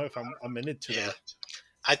 I don't know if I'm in it today. Yeah.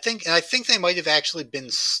 I think they might have actually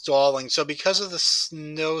been stalling. So because of the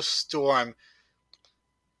snowstorm,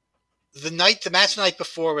 the match the night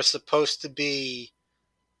before was supposed to be,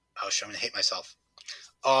 I'm going to hate myself.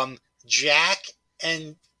 Jack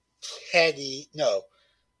and Teddy. No,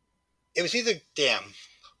 it was either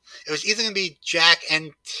It was either going to be Jack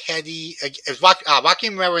and Teddy. It was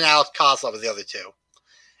Joaquin Romero and Alex Kozlov were the other 2,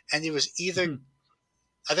 and it was either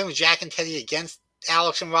I think it was Jack and Teddy against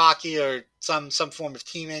Alex and Rocky or some form of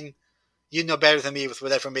teaming. You'd know better than me with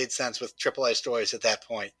whatever made sense with AAA stories at that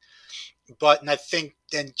point. But I think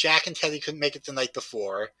then Jack and Teddy couldn't make it the night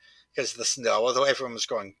before because of the snow, although everyone was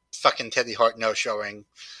going fucking Teddy Hart no showing.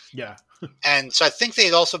 Yeah. And so I think they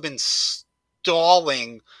had also been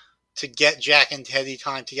stalling to get Jack and Teddy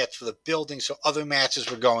time to get to the building, so other matches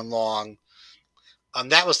were going long.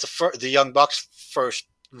 That was the Young Bucks' first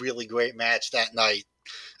really great match that night.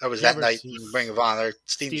 It was that night in Ring of Honor,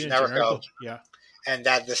 Steven Generico. Yeah. And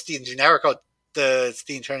that the Steven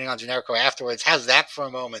turning on Generico afterwards has that for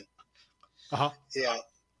a moment. Yeah.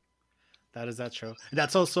 That is that show.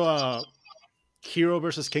 That's also Hero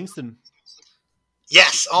versus Kingston.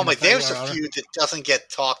 Yes. Oh my, there's a feud that doesn't get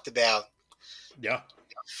talked about. Yeah.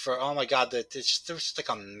 Oh my God, there's like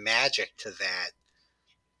a magic to that.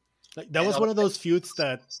 Like that was one of those feuds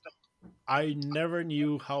that I never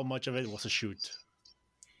knew how much of it was a shoot.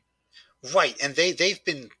 Right, and they've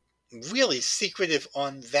been really secretive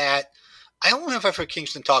on that. I don't know if I've heard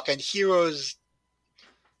Kingston talk, and Heroes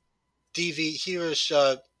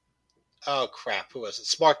oh crap, who was it?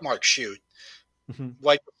 Smart Mark shoot.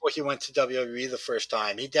 Right before he went to WWE the first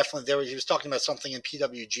time. He was talking about something in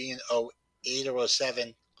PWG in 08 or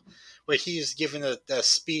 07 where he's given a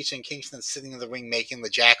speech and Kingston sitting in the ring making the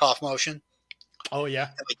jack-off motion. Oh, yeah?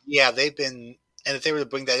 And they've been... And if they were to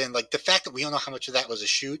bring that in, like the fact that we don't know how much of that was a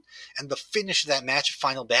shoot, and the finish of that match at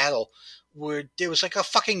Final Battle, where there was like a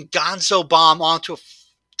fucking gonzo bomb onto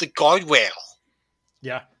the guardrail.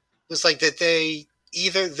 Yeah. It was like that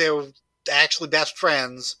they're actually best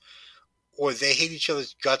friends, or they hate each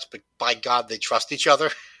other's guts, but by God, they trust each other.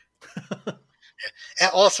 And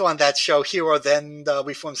also on that show, Hero then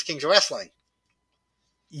reforms Kings of Wrestling.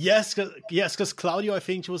 Yes, because Claudio, I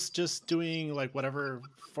think, was just doing like whatever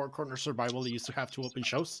Four Corner Survival they used to have to open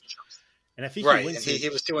shows, and I think he wins. He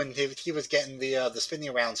was getting the spinning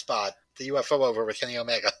around spot, the UFO over with Kenny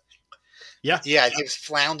Omega. Yeah, he was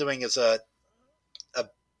floundering as a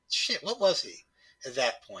shit. What was he at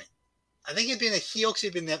that point? I think he'd been a heel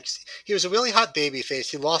because he was a really hot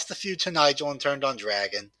babyface. He lost the feud to Nigel and turned on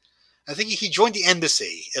Dragon. I think he joined the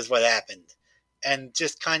Embassy is what happened, and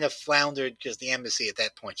just kind of floundered because the Embassy at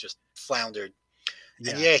that point just floundered.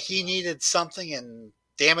 And yeah, he needed something, and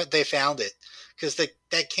damn it, they found it because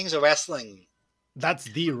that Kings of Wrestling. That's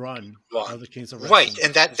the run of the Kings of Wrestling, right?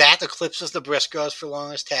 And that eclipses the Briscoes for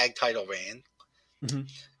longest tag title reign. Mm-hmm.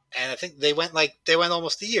 And I think they went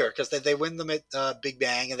almost a year because they win them at Big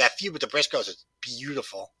Bang, and that feud with the Briscoes is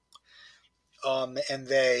beautiful. And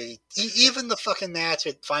they even the fucking match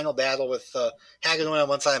at Final Battle with Hagen on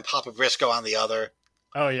one side and Papa Briscoe on the other.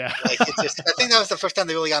 Oh yeah, I think that was the first time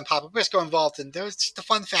they really got Papa Briscoe involved, and there was just a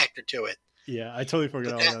fun factor to it. Yeah, I totally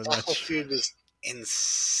forgot that whole feud was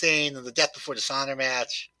insane, and the Death Before Dishonor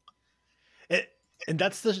match. And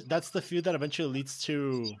that's the feud that eventually leads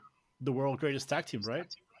to the World Greatest Tag Team,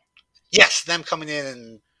 right? Yes, them coming in,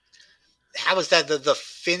 and how was that the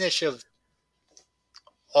finish of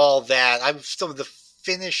all that? I'm still the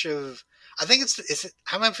finish of. I think I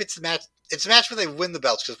don't know if it's the match. It's a match where they win the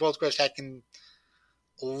belts because World's Greatest Tag Team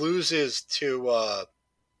loses to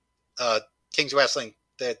Kings of Wrestling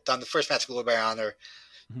on the first match of Glory by Honor,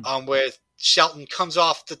 where Shelton comes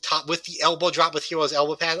off the top with the elbow drop with Hero's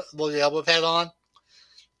elbow pad on,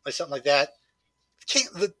 or something like that.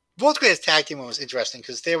 The World's Greatest Tag Team one was interesting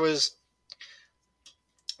because there was,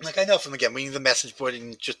 like, I know from again reading the message board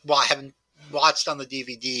and just having watched on the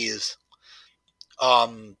DVDs,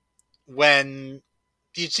 when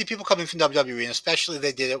you'd see people coming from WWE, and especially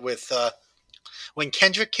they did it with when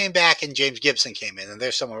Kendrick came back and James Gibson came in, and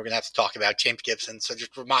there's someone we're going to have to talk about, James Gibson, so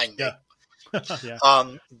just remind me.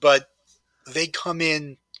 Yeah. But they come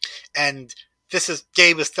in, and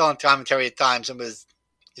Gabe was still on commentary at times and was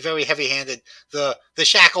very heavy-handed. The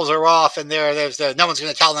shackles are off, and there's no one's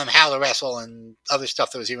going to tell them how to wrestle, and other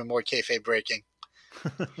stuff that was even more kayfabe breaking.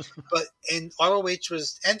 But in ROH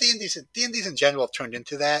and the Indies in general have turned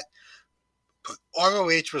into that. But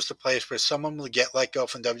ROH was the place where someone would get let go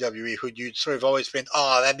from WWE who you'd sort of always been,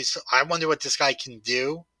 I wonder what this guy can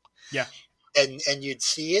do. Yeah. And you'd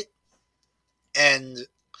see it. And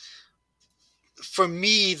for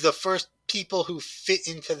me, the first people who fit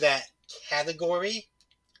into that category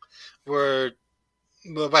were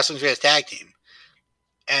the Wrestling's Greatest Tag Team.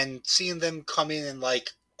 And seeing them come in and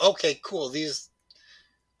like, okay, cool, these...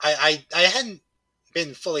 I hadn't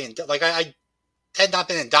been fully... I had not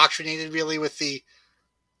been indoctrinated really with the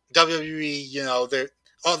WWE,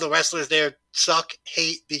 all the wrestlers there suck,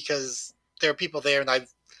 hate, because there are people there, and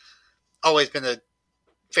I've always been a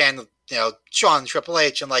fan of, Shawn, Triple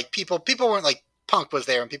H, and like people weren't like Punk was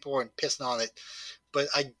there and people weren't pissing on it, but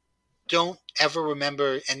I don't ever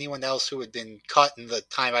remember anyone else who had been cut in the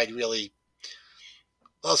time I'd really,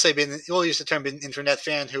 we'll use the term, been an internet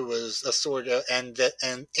fan who was a sort of, and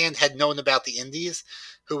had known about the indies,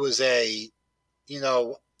 who was a,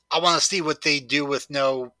 I want to see what they do with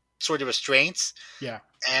no sort of restraints. Yeah.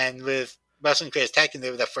 And with Wrestling Greatest Tag Team,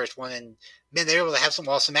 they were the first one, and man, they were able to have some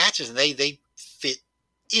awesome matches, and they fit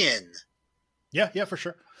in. Yeah, for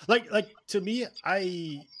sure. Like to me,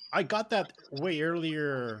 I got that way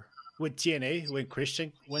earlier with TNA when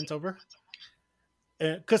Christian went over.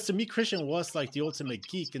 Because to me, Christian was like the ultimate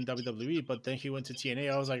geek in WWE, but then he went to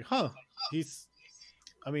TNA. I was like,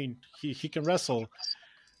 he can wrestle.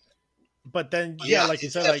 But then, like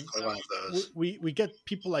you said, like we get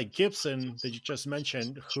people like Gibson that you just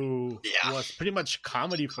mentioned, who was pretty much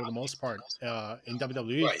comedy for the most part in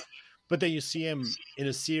WWE. Right. But then you see him in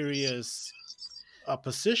a serious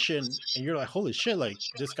position, and you're like, holy shit, like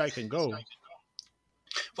this guy can go.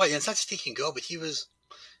 Right, and it's not just he can go, but he was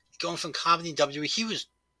going from comedy to WWE.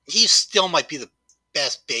 He still might be the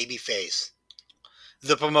best babyface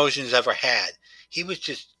the promotion's ever had. He was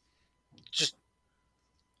just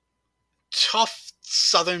tough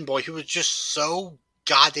Southern boy who was just so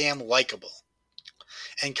goddamn likable.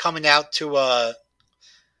 And coming out to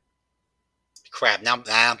crap, now I'm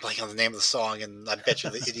blanking on the name of the song, and I bet you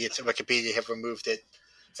the idiots at Wikipedia have removed it.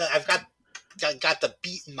 So I've got the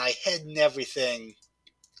beat in my head and everything.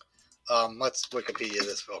 Let's Wikipedia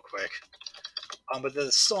this real quick. But the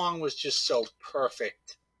song was just so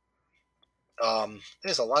perfect.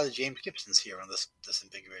 There's a lot of James Gibsons here on this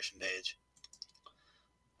configuration page.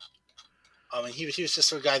 And he was just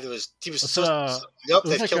sort of guy that was they've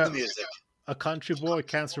like killed the music. A country boy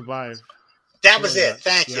can't survive. That was it.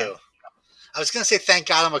 Thank you. I was going to say thank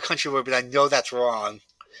God I'm a country boy, but I know that's wrong.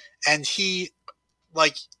 And he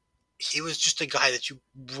was just a guy that you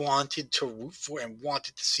wanted to root for and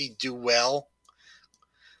wanted to see do well.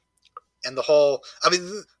 And the whole,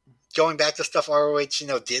 going back to stuff ROH,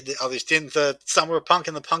 did, the others didn't, the Summer of Punk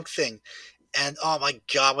and the Punk thing. And oh my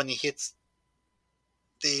god, when he hits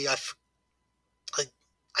the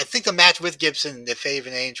I think the match with Gibson, the Fave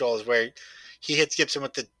and Angel, is where he hits Gibson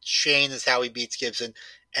with the chain is how he beats Gibson,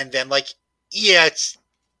 and then it's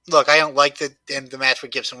look, I don't like the match where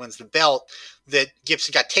Gibson wins the belt. That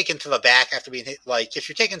Gibson got taken to the back after being hit. Like if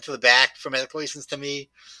you're taken to the back for medical reasons, to me,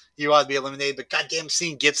 you ought to be eliminated. But goddamn,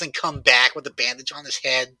 seeing Gibson come back with a bandage on his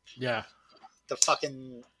head, Yeah. to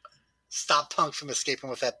fucking stop Punk from escaping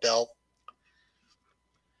with that belt.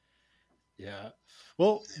 Yeah.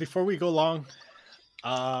 Well, before we go long,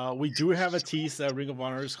 we do have a tease that Ring of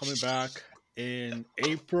Honor is coming back in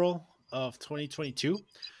April of 2022.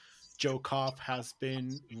 Joe Koff has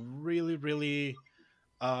been really, really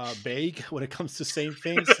vague when it comes to saying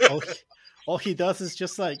things. All he does is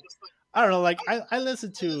just like, I don't know. Like I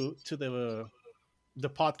listened to the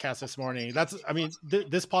podcast this morning.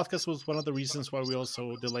 This podcast was one of the reasons why we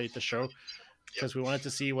also delayed the show, because we wanted to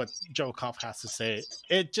see what Joe Koff has to say.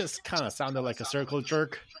 It just kind of sounded like a circle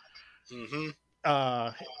jerk. Mm-hmm.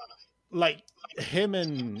 Like him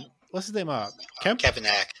and what's his name? Kevin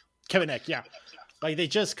Nack. Kevin Nack, yeah. Like they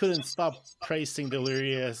just couldn't stop praising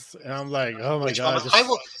Delirious, and I'm like, oh my god!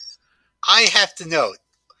 I have to note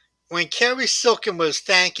when Kerry Silken was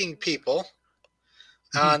thanking people,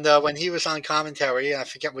 and when he was on commentary, I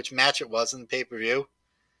forget which match it was in the pay-per-view,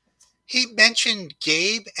 he mentioned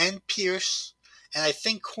Gabe and Pierce, and I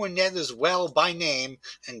think Cornette as well by name,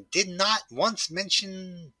 and did not once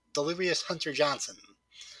mention Delirious Hunter Johnson,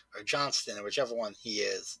 or Johnston, or whichever one he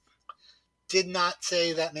is. Did not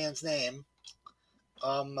say that man's name.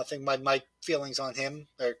 I think my feelings on him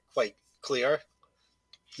are quite clear.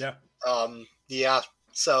 Yeah. Yeah.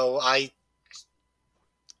 So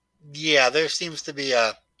there seems to be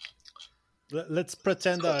a. Let's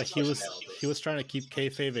pretend he was trying to keep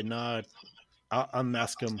kayfabe and not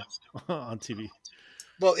unmask him on TV.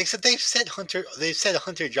 Well, except they've said Hunter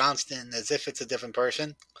Johnston as if it's a different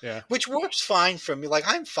person. Yeah. Which works fine for me. Like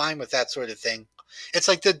I'm fine with that sort of thing. It's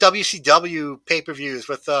like the WCW pay-per-views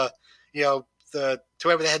with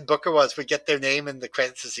whoever the head booker was would get their name in the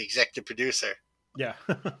credits as the executive producer. Yeah.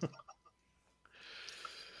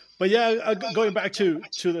 But yeah, going back to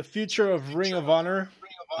the future of Ring of Honor,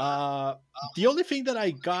 the only thing that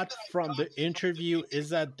I got from the interview is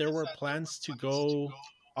that there were plans to go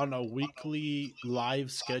on a weekly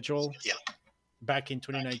live schedule back in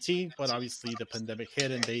 2019, but obviously the pandemic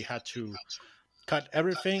hit and they had to cut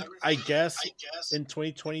everything. I guess in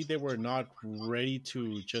 2020 they were not ready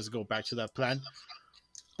to just go back to that plan,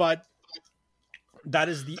 but that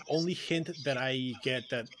is the only hint that I get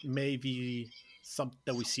that maybe something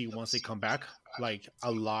that we see once they come back, like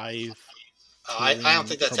a live. I don't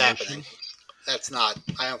think that's happening. That's not.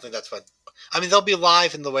 I don't think that's what. I mean, they'll be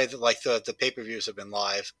live in the way that like the pay-per-views have been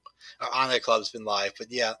live, or Honor Club's been live,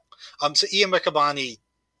 but yeah. So Ian Riccaboni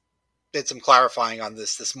did some clarifying on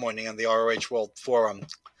this morning on the ROH World Forum.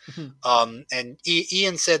 And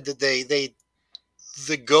Ian said that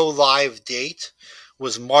the go live date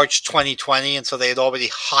was March 2020, and so they had already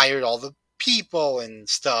hired all the people and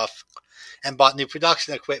stuff and bought new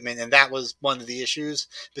production equipment, and that was one of the issues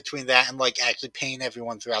between that and like actually paying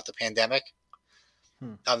everyone throughout the pandemic.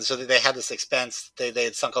 So that they had this expense they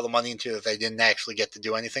had sunk all the money into that they didn't actually get to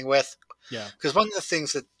do anything with. Yeah, because one of the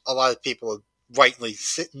things that a lot of people rightly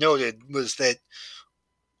noted was that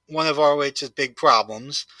one of ROH's big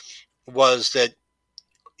problems was that,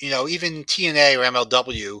 even TNA or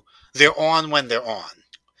MLW, they're on when they're on.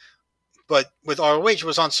 But with ROH, it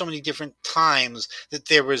was on so many different times that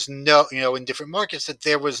there was no, in different markets, that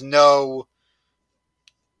there was no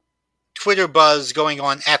Twitter buzz going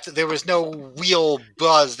on after. There was no real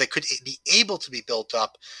buzz that could be able to be built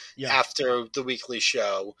up after the weekly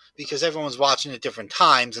show because everyone was watching at different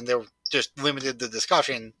times and they're just limited the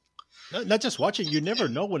discussion. Not just watching, you never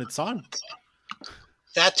know when it's on.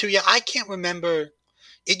 That too, yeah. I can't remember.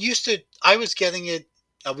 It used to. I was getting it.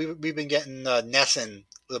 We've been getting Nesson,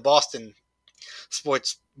 the Boston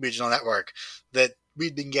Sports Regional Network, that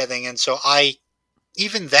we'd been getting, and so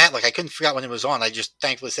even that, like I couldn't figure out when it was on. I just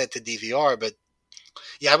thankfully set to DVR, but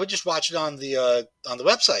yeah, I would just watch it on the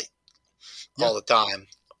website all the time.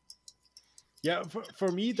 Yeah,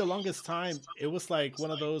 for me, the longest time, it was like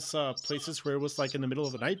one of those places where it was like in the middle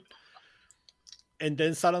of the night, and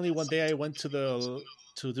then suddenly one day I went to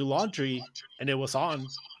do laundry, and it was on,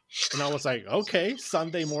 and I was like, okay,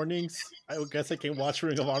 Sunday mornings, I guess I can watch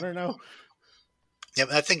Ring of Honor now. Yeah,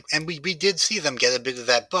 I think, and we did see them get a bit of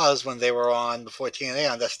that buzz when they were on before TNA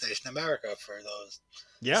on Destination America for those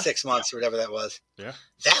 6 months or whatever that was. Yeah,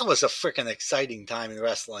 that was a freaking exciting time in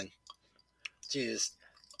wrestling. Jeez,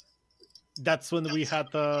 that's when we had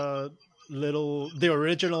the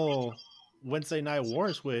original Wednesday Night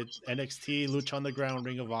Wars with NXT, Lucha Underground,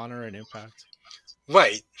 Ring of Honor, and Impact.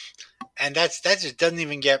 Right. And that just doesn't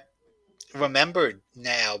even get remembered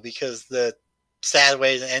now because the sad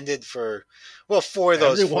ways ended for four of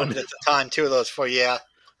those four Everyone. at the time, two of those four, yeah.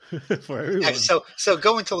 For everyone. So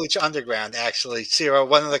going to Lucha Underground, actually, Ciro,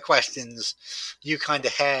 one of the questions you kind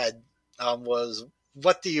of had was,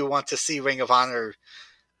 what do you want to see Ring of Honor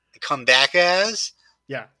come back as?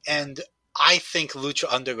 Yeah. And I think Lucha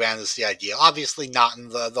Underground is the idea. Obviously not in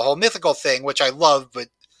the whole mythical thing, which I love, but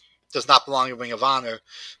does not belong in Ring of Honor.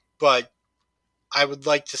 But I would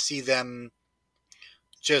like to see them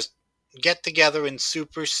just get together in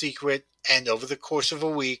super secret and over the course of a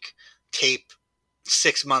week tape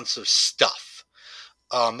 6 months of stuff.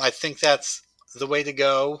 I think that's the way to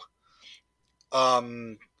go.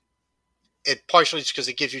 It partially just because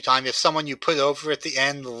it gives you time. If someone you put over at the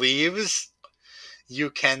end leaves, you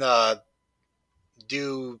can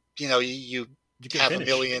do, you can have finish.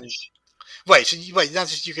 a million. Right, so not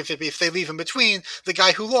just you can fit, if they leave in between, the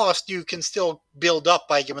guy who lost, you can still build up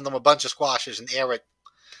by giving them a bunch of squashes and air it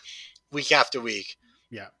week after week.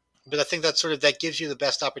 Yeah. But I think that gives you the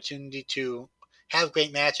best opportunity to have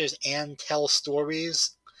great matches and tell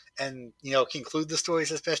stories and, conclude the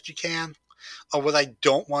stories as best you can. Or what I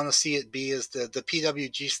don't want to see it be is the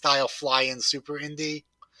PWG style fly-in super indie,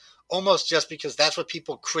 almost just because that's what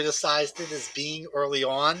people criticized it as being early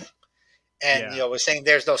on. And, we're saying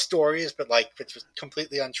there's no stories, but which was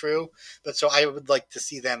completely untrue. But so I would like to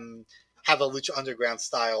see them have a Lucha Underground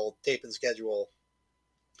style tape and schedule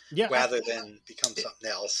rather than become something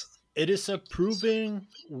else. It is a proven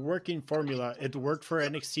working formula. It worked for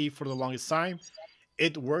NXT for the longest time.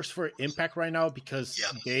 It works for Impact right now because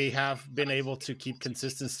they have been able to keep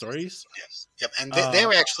consistent stories. Yep. And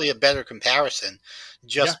they're actually a better comparison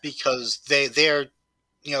because they're,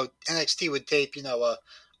 NXT would tape, I don't know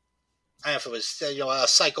if it was, a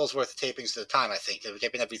cycle's worth of tapings at a time, I think. They were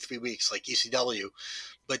taping every 3 weeks, like ECW.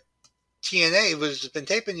 But TNA has been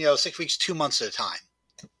taping, 6 weeks, 2 months at a time.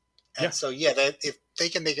 And so, if they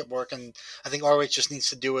can make it work, and I think ROH just needs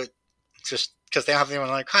to do it just because they don't have anyone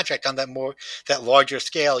on a contract on that larger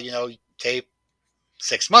scale, tape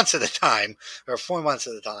 6 months at a time or 4 months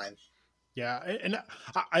at a time. Yeah, and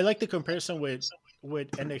I like the comparison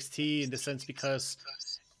with NXT in the sense because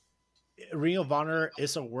Ring of Honor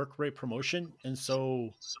is a work rate promotion, and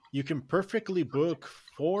so you can perfectly book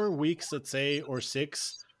 4 weeks, let's say, or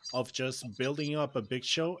 6 of just building up a big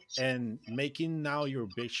show and making now your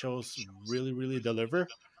big shows really, really deliver.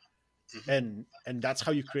 And that's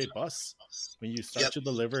how you create buzz, when you start to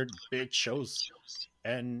deliver big shows.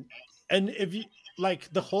 And if you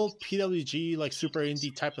like the whole PWG like super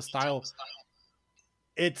indie type of style,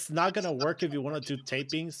 it's not gonna work if you want to do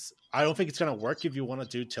tapings. I don't think it's gonna work if you want to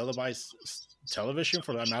do televised television,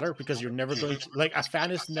 for that matter, because you're never going to, like, a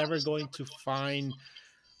fan is never going to find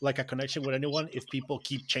like a connection with anyone if people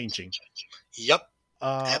keep changing. Yep.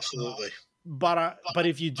 Absolutely. But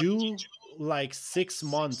if you do like 6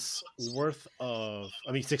 months worth of,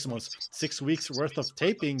 6 weeks worth of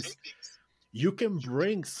tapings, you can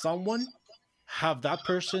bring someone, have that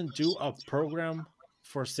person do a program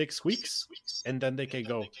for 6 weeks, and then they can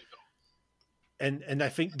go. And I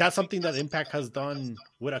think that's something that Impact has done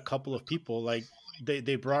with a couple of people. Like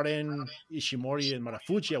they brought in Ishimori and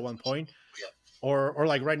Marafuji at one point, or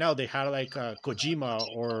like right now they had like Kojima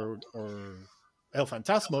or El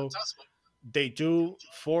Fantasmo. They do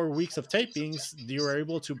 4 weeks of tapings. You are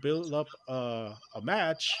able to build up a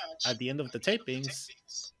match at the end of the tapings,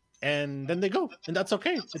 and then they go, and that's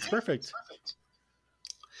okay. It's perfect.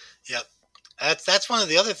 Yep. That's one of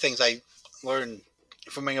the other things I learned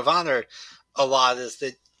from Ring of Honor a lot, is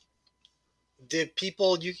that the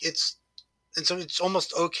people so it's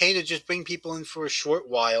almost okay to just bring people in for a short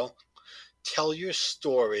while, tell your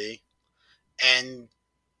story, and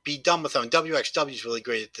be done with them. WXW is really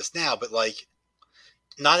great at this now, but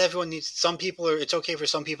not everyone needs. Some people it's okay for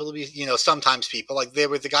some people to be, sometimes people, like there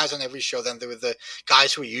were the guys on every show. Then there were the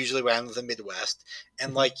guys who were usually around the Midwest,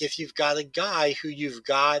 and if you've got a guy who you've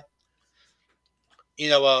got,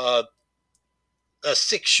 a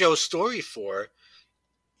 6-show story for,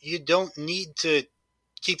 you don't need to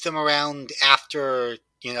keep them around after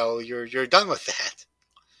you're done with that.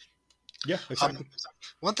 Yeah, exactly.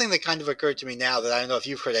 One thing that kind of occurred to me now, that I don't know if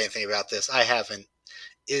you've heard anything about this, I haven't,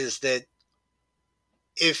 is that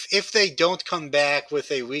if they don't come back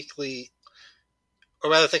with a weekly,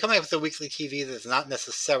 or rather if they come back with a weekly TV that's not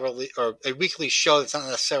necessarily, or a weekly show that's not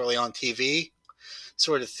necessarily on TV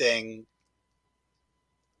sort of thing,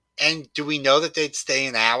 and do we know that they'd stay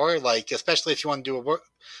an hour? Especially if you want to do a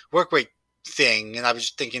work rate thing, and I was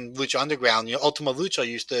thinking Lucha Underground. Ultima Lucha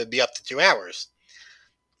used to be up to 2 hours.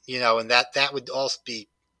 And that would also be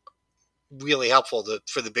really helpful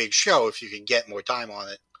for the big show if you could get more time on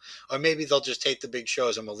it. Or maybe they'll just take the big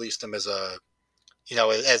shows and release them as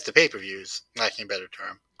as the pay-per-views, lacking a better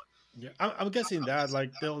term. Yeah, I'm guessing that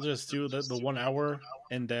like they'll just do the 1 hour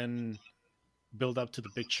and then build up to the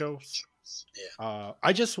big shows. Yeah.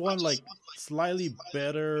 I just want like slightly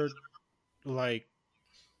better like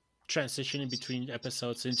transitioning between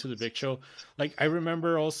episodes into the big show. Like I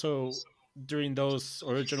remember also during those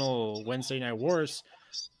original Wednesday Night Wars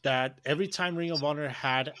that every time Ring of Honor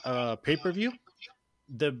had a pay-per-view,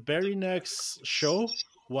 the very next show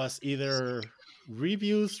was either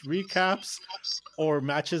reviews, recaps, or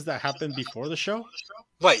matches that happened before the show.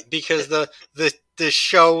 Right, because the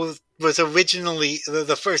show was originally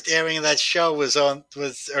the first airing of that show was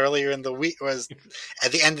earlier in the week, was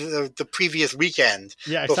at the end of the previous weekend.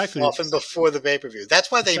 Yeah, exactly. Often before the pay-per-view.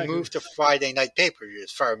 That's why they moved to Friday night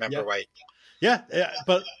pay-per-views, if I remember right. Yeah,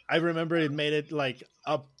 but I remember it made it like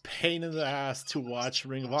a pain in the ass to watch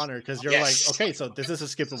Ring of Honor because you're like, okay, so this is a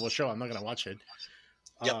skippable show. I'm not gonna watch it.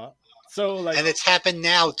 Yep. So like, and it's happened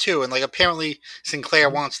now too, and like apparently Sinclair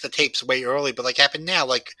wants the tapes way early, but like happened now,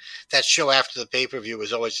 like that show after the pay-per-view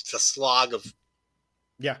was always just a slog of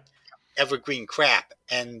evergreen crap,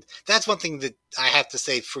 and that's one thing that I have to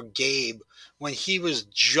say for Gabe when he was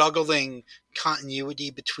juggling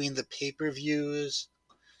continuity between the pay-per-views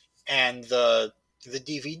and the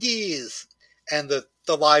DVDs and the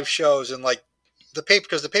live shows and like the paper,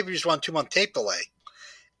 because the pay-per-views were on 2-month tape delay,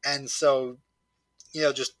 and so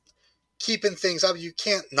just keeping things up. You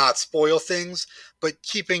can't not spoil things, but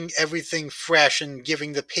keeping everything fresh and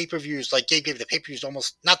giving the pay-per-views, like Gabe gave the pay-per-views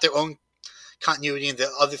almost not their own continuity, and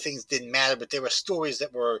the other things didn't matter, but there were stories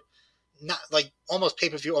that were not like almost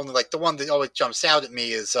pay-per-view only. Like the one that always jumps out at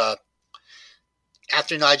me is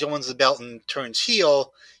after Nigel wins the belt and turns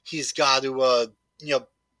heel, he's got to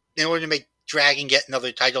in order to make Dragon get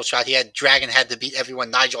another title shot, Dragon had to beat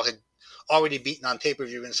everyone Nigel had already beaten on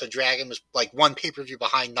pay-per-view, and so Dragon was like one pay-per-view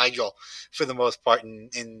behind Nigel for the most part,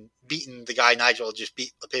 in beating the guy Nigel had just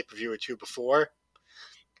beat a pay-per-view or two before.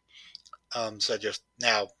 So just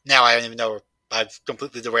now I don't even know. I've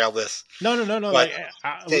completely derailed this. No. But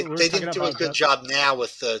they didn't do a good job now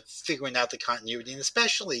with figuring out the continuity, and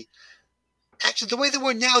especially, actually, the way they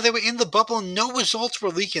were now, they were in the bubble and no results were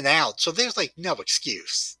leaking out, so there's like no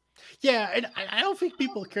excuse. Yeah, and I don't think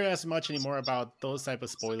people care as much anymore about those type of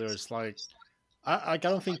spoilers. Like, I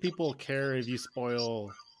don't think people care if you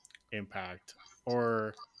spoil Impact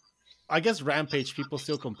or, I guess Rampage. People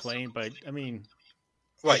still complain, but I mean,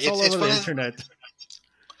 right? It's all over the internet.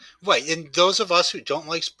 Right, and those of us who don't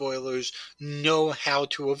like spoilers know how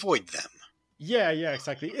to avoid them. Yeah,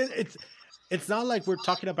 exactly. It's not like we're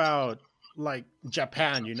talking about like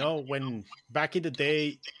Japan, when back in the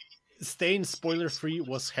day, staying spoiler free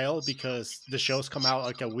was hell because the shows come out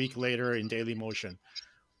like a week later in Daily Motion.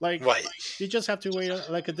 Like, right. You just have to wait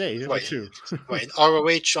like a day or two. Right.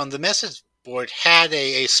 ROH on the message board had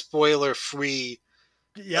a spoiler free,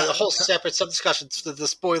 a whole separate sub-discussion, the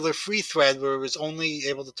spoiler free thread where it was only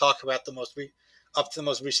able to talk about up to the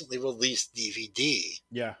most recently released DVD.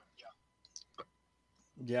 Yeah.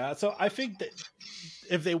 So I think that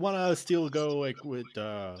if they want to still go like with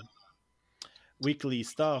weekly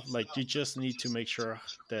stuff, like you just need to make sure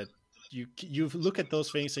that you look at those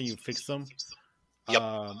things and you fix them. Yep.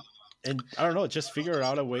 And I don't know, just figure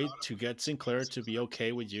out a way to get Sinclair to be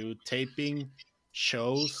okay with you taping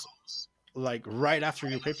shows like right after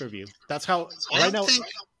your pay-per-view. That's how I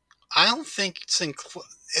don't think Sinclair,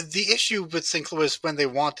 the issue with Sinclair was when they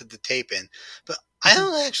wanted the tape in, but I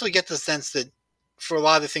don't actually get the sense that for a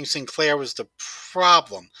lot of things Sinclair was the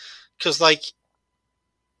problem, because like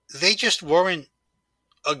they just weren't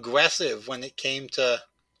aggressive when it came to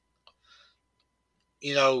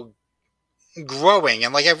growing,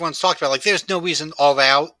 and like everyone's talked about, like there's no reason All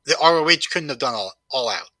Out, the ROH couldn't have done all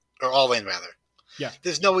out or All In rather. Yeah,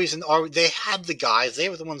 there's no reason. They had the guys, they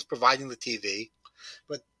were the ones providing the TV,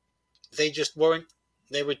 but they just weren't.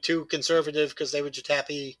 They were too conservative because they were just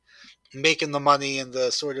happy making the money in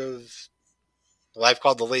the sort of what I've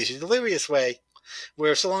called the lazy delirious way,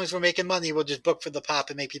 where so long as we're making money, we'll just book for the pop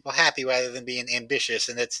and make people happy rather than being ambitious.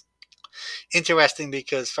 And it's interesting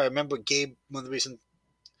because if I remember, Gabe, one of the reasons,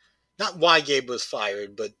 not why Gabe was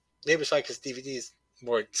fired, but Gabe was fired because DVDs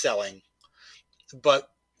weren't selling. But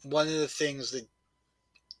one of the things that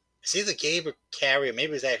it's either Gabe or Carrie, or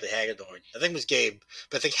maybe it was actually Hagedorn. I think it was Gabe,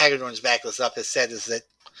 but I think Hagedorn's back this up, has said is that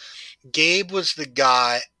Gabe was the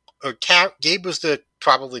guy, or Gabe was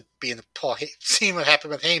probably being Paul, seeing what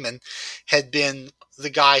happened with Heyman, had been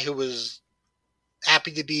the guy who was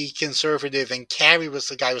happy to be conservative, and Carey was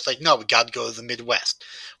the guy who was like, no, we got to go to the Midwest.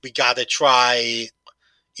 We got to try,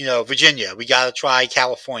 Virginia. We got to try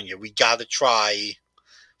California. We got to try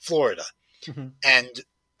Florida. Mm-hmm. And,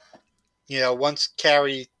 once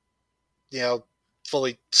Carey,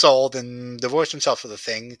 fully sold and divorced himself for the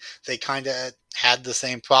thing, they kind of had the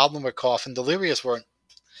same problem where Koff and Delirious weren't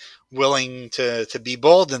willing to be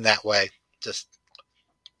bold in that way. Just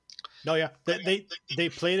No, yeah, they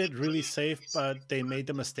played it really safe, but they made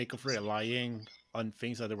the mistake of relying on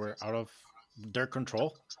things that were out of their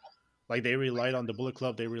control. Like they relied on the Bullet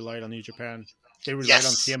Club, they relied on New Japan, they relied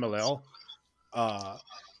on CMLL,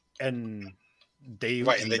 and they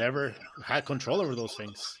never had control over those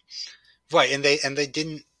things. Right, and they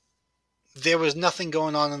didn't. There was nothing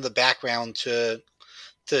going on in the background to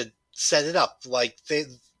set it up. Like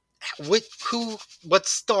what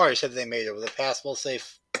stars have they made over the past?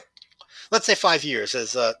 Let's say 5 years.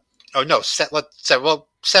 7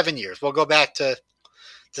 years. We'll go back to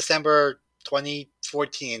December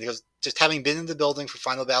 2014, because just having been in the building for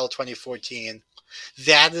Final Battle 2014,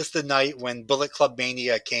 that is the night when Bullet Club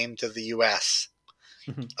Mania came to the U.S.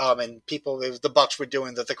 And the Bucks were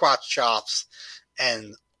doing the crotch chops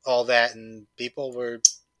and all that, and people were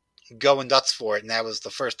going nuts for it, and that was the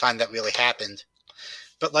first time that really happened.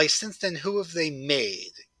 But since then, who have they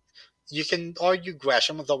made? You can argue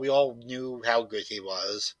Gresham, although we all knew how good he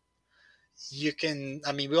was. We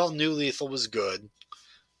all knew Lethal was good.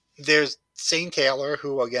 There's Shane Taylor,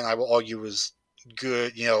 who, again, I will argue was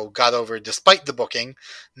good, got over despite the booking,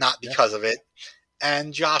 not because of it.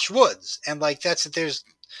 And Josh Woods. And, there's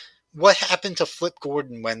what happened to Flip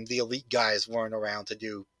Gordon when the elite guys weren't around to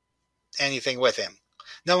do anything with him?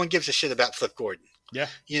 No one gives a shit about Flip Gordon. Yeah.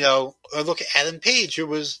 Or look at Adam Page, who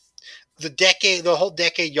was the whole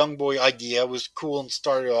decade young boy idea was cool and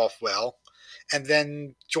started off well, and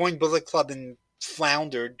then joined Bullet Club and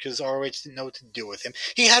floundered because ROH didn't know what to do with him.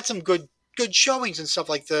 He had some good showings and stuff,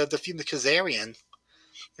 like the feud with Kazarian,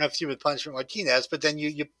 a feud with Punishment Martinez, but then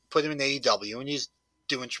you put him in AEW and he's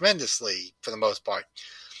doing tremendously for the most part.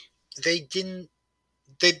 And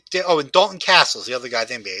Dalton Castle's the other guy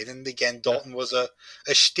they made, and again, Dalton was a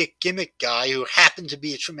shtick gimmick guy who happened to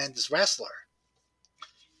be a tremendous wrestler.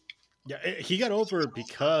 Yeah, he got over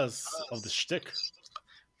because of the shtick.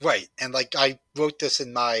 Right, and I wrote this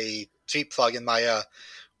in my tweet plug in my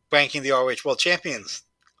ranking the ROH World Champions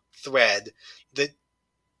thread, that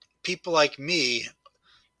people like me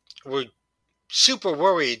were super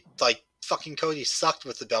worried, fucking Cody sucked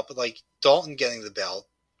with the belt, but Dalton getting the belt,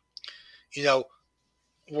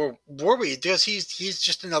 we're worried because he's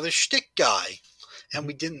just another shtick guy, and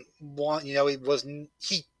we didn't want, he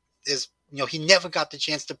never got the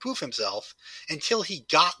chance to prove himself until he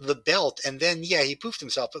got the belt, and then he proved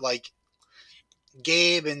himself. But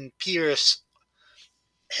Gabe and Pierce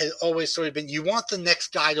had always sort of been, you want the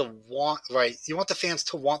next guy to want, right? You want the fans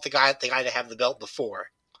to want the guy to have the belt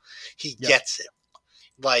before he gets it.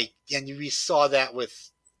 And we saw that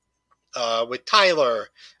with Tyler,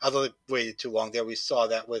 although it waited too long there. We saw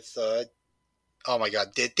that with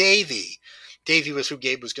Davey. Davey was who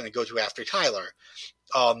Gabe was going to go to after Tyler.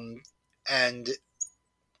 And,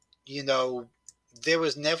 there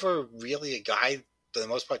was never really a guy, for the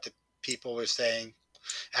most part, that people were saying,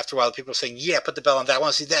 after a while, people were saying, yeah, put the belt on that. I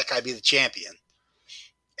want to see that guy be the champion.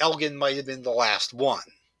 Elgin might have been the last one.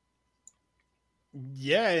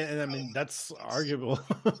 Yeah, and that's arguable.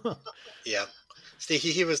 Yeah. See,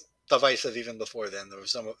 he was divisive even before then. There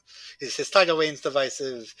was his title reign's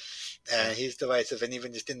divisive, and he's divisive, and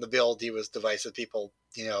even just in the build, he was divisive. People,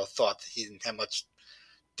 thought that he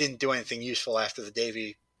didn't do anything useful after the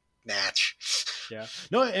Davey match. Yeah.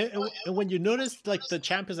 No, and when you notice the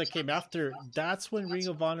champions that came after, that's when Ring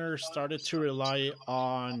of Honor started to rely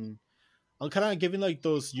on kind of giving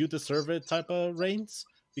those you deserve it type of reigns,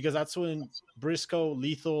 because that's when Briscoe,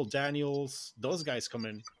 Lethal, Daniels, those guys come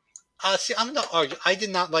in. See, I'm not arguing. I did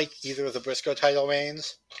not like either of the Briscoe title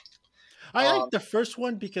reigns. I liked the first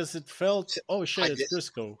one because it felt, oh shit, it's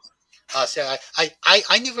Briscoe. See,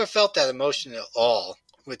 I never felt that emotion at all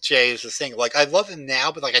with Jay as a thing. I love him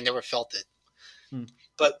now, but I never felt it.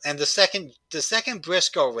 But the second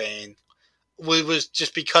Briscoe reign was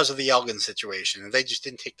just because of the Elgin situation, and they just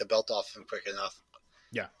didn't take the belt off him quick enough.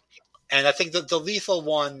 Yeah. And I think the Lethal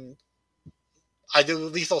one, the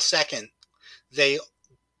Lethal second, they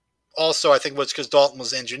also, I think, was because Dalton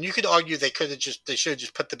was injured. And you could argue they should have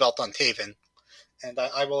just put the belt on Taven, and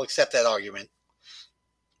I will accept that argument.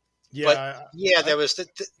 Yeah, but there was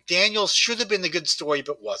Daniels should have been the good story,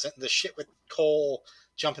 but wasn't. The shit with Cole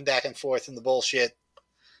jumping back and forth and the bullshit,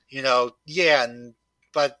 but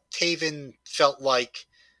Taven felt like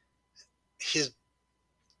his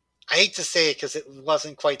I hate to say it because it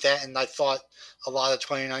wasn't quite that, and I thought a lot of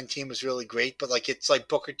 2019 was really great, but like it's like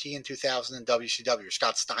Booker T in 2000 and WCW, or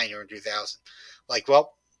Scott Steiner in 2000. Like,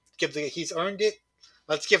 well, he's earned it.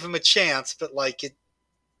 Let's give him a chance, but like it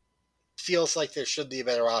feels like there should be a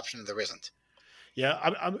better option, and there isn't.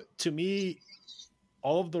 Yeah, to me,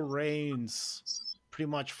 all of the reigns, pretty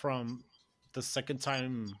much from the second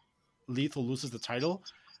time Lethal loses the title,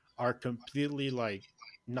 are completely like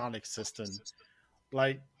non-existent.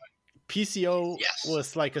 Like PCO Yes.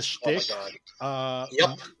 was like a shtick. Oh my God. Yep.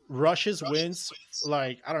 Rush's wins,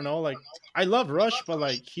 like I don't know, like I love Rush, but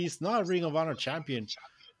like he's not a Ring of Honor champion.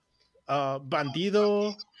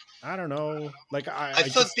 Bandido, I don't know. Like I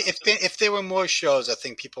thought if there were more shows, I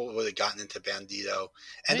think people would have gotten into Bandido,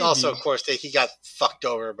 and maybe. Also, of course, he got fucked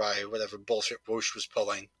over by whatever bullshit Whoosh was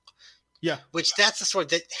pulling. Yeah, which that's the sort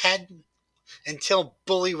that had until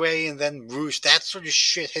Bully Ray and then Roosh. That sort of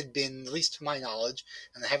shit had been, at least to my knowledge,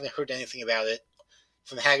 and I haven't heard anything about it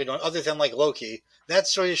from Hagedorn other than like Loki. That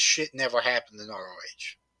sort of shit never happened in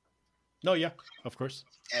ROH. No, yeah, of course.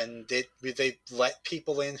 And they let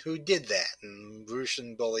people in who did that, and Roosh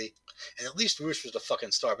and Bully, and at least Roosh was the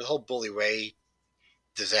fucking star. But the whole Bully Ray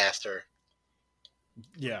disaster.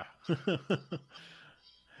 Yeah.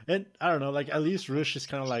 And I don't know, like at least Roosh is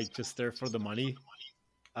kind of like just there for the money.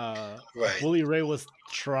 Right. Bully Ray was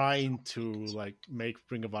trying to like make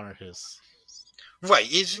Ring of Honor his. Right.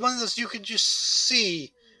 It's one of those you could just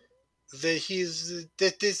see that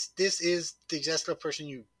this is the exact sort of person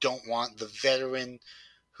you don't want, the veteran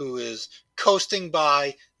who is coasting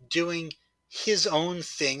by, doing his own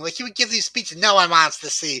thing. Like he would give these speeches. No one wants to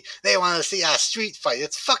see. They want to see a street fight.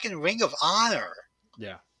 It's fucking Ring of Honor.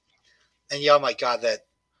 Yeah. And yeah, oh my God, that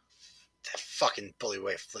fucking Bully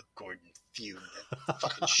Ray Flip Gordon feud, that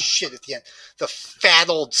fucking shit at the end. The fat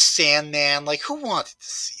old Sandman. Like who wanted to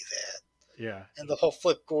see that? Yeah. And the whole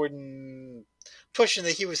Flip Gordon pushing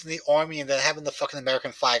that he was in the army and then having the fucking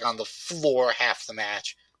American flag on the floor half the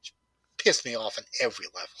match pissed me off on every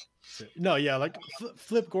level. No, yeah, like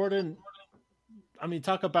Flip Gordon. I mean,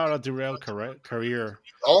 talk about a derailed career.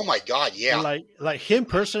 Oh my God, yeah. And like him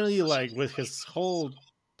personally, like with his whole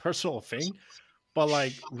personal thing, but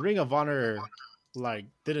like Ring of Honor, like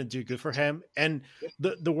didn't do good for him. And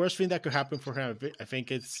the worst thing that could happen for him, I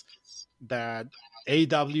think, it's that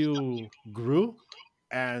AEW grew,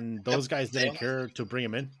 and those guys didn't care to bring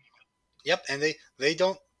him in. Yep, and they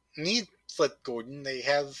don't need Flip Gordon. They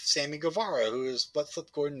have Sammy Guevara, who is what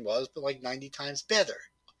Flip Gordon was, but like 90 times better.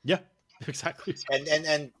 Yeah, exactly.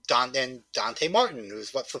 And Dante Martin,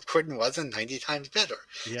 who's what Flip Gordon was, and 90 times better.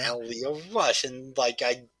 Yeah. And Leo Rush, and like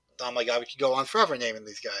oh my God, we could go on forever naming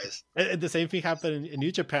these guys. And the same thing happened in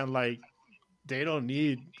New Japan. Like they don't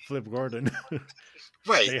need Flip Gordon.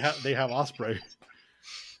 Right. They have Ospreay.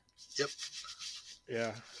 Yep.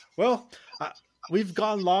 Yeah. Well, we've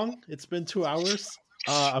gone long. It's been 2 hours.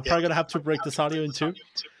 I'm probably gonna have to break this audio in two.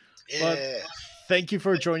 Yeah. But thank you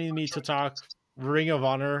for joining me to talk Ring of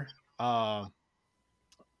Honor. I'm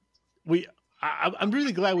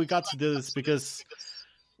really glad we got to do this because,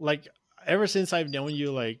 like, ever since I've known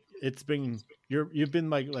you, like, it's been you've been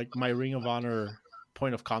like my Ring of Honor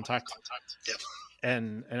point of contact. Yep.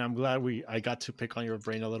 And I'm glad I got to pick on your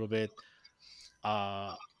brain a little bit.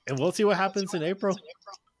 And we'll see what happens in April.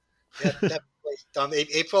 Yeah,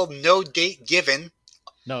 April, no date given.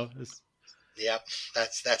 No. Yep,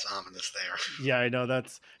 that's ominous there. Yeah, I know.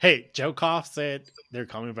 Hey, Joe Koff said they're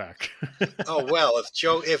coming back. Oh well,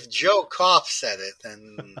 if Joe Koff said it,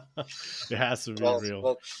 then it has to be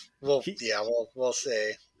real. We'll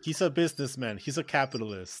see. He's a businessman. He's a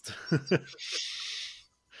capitalist.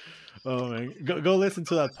 Oh man, go listen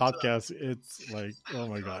to that podcast. It's like, oh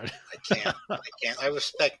my God. I can't. I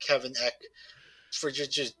respect Kevin Eck for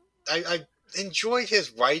just. I enjoyed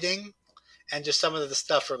his writing and just some of the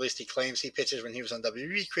stuff, or at least he claims he pitches when he was on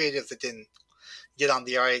WWE Creative that didn't get on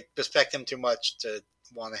the air. I respect him too much to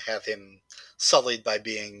want to have him sullied by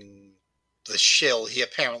being the shill he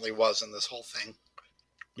apparently was in this whole thing.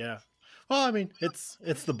 Yeah. Well, I mean,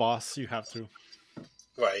 it's the boss. You have to.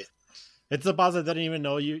 Right. It's the boss that didn't even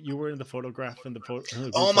know you were in the photograph in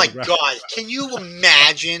the Oh my God! Can you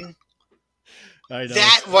imagine? I know.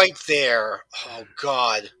 That right there. Oh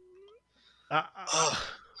God. I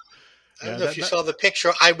don't know if you saw the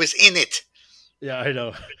picture. I was in it. Yeah, I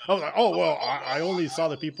know. I was like, oh well, I only saw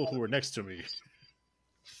the people who were next to me.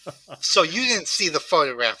 So you didn't see the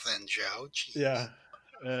photograph then, Joe? Jeez.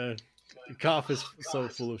 Yeah. Koff is so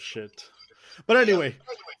full of shit. But anyway,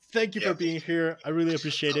 thank you for being here. I really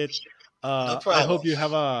appreciate it. No problem. I hope you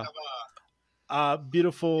have a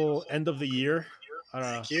beautiful end of the year.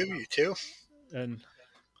 Thank you. You too. And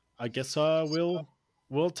I guess we'll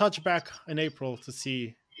we'll touch back in April to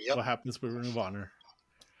see what happens with Ring of Honor.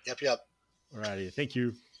 Yep. Alrighty, thank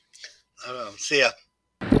you. See ya.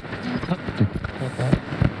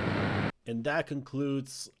 And that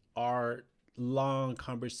concludes our long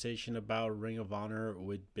conversation about Ring of Honor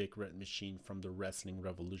with Big Red Machine from the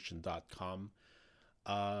WrestlingRevolution.com.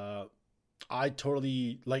 I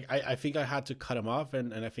totally, I think I had to cut him off,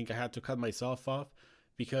 and I think I had to cut myself off,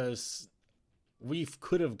 because we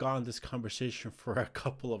could have gone this conversation for a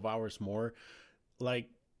couple of hours more. Like,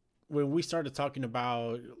 when we started talking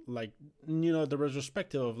about, the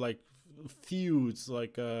retrospective of, feuds,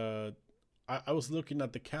 I was looking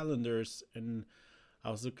at the calendars, and I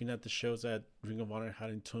was looking at the shows that Ring of Honor had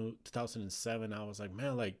in 2007. I was like,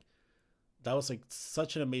 man, that was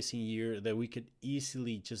such an amazing year that we could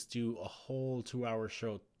easily just do a whole 2-hour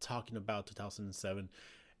show talking about 2007.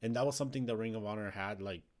 And that was something that Ring of Honor had.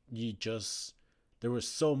 There was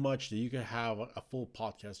so much that you could have a full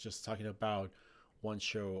podcast just talking about one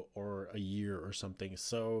show or a year or something.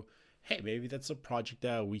 So, hey, maybe that's a project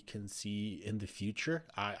that we can see in the future.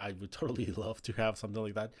 I would totally love to have something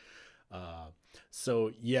like that.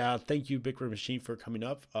 So yeah, thank you, Big Red Machine, for coming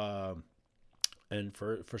up. And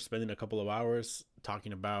for spending a couple of hours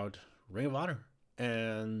talking about Ring of Honor.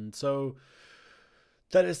 And so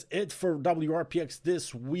that is it for WRPX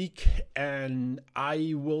this week. And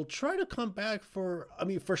I will try to come back for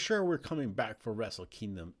sure we're coming back for Wrestle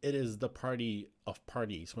Kingdom. It is the party of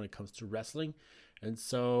parties when it comes to wrestling. And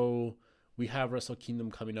so we have Wrestle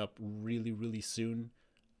Kingdom coming up really, really soon.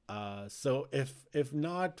 So if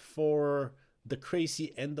not for the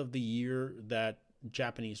crazy end of the year that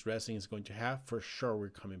Japanese wrestling is going to have, for sure we're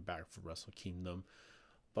coming back for Wrestle Kingdom.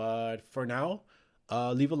 But for now,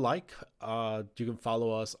 leave a like. You can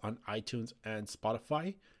follow us on iTunes and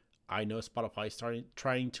Spotify. I know Spotify is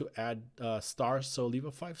trying to add stars, so leave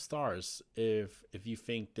a 5 stars if you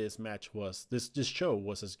think this show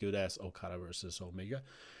was as good as Okada versus Omega.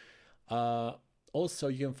 Also,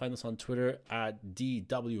 you can find us on Twitter at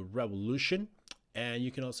DW Revolution. And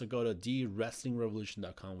you can also go to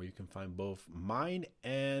TheWrestlingRevolution.com, where you can find both mine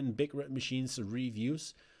and Big Red Machine's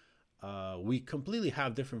reviews. We completely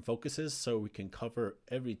have different focuses, so we can cover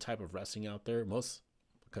every type of wrestling out there.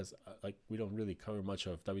 Because we don't really cover much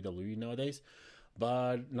of WWE nowadays.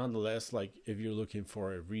 But nonetheless, if you're looking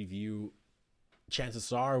for a review,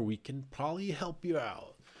 chances are we can probably help you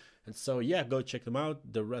out. And so, yeah, go check them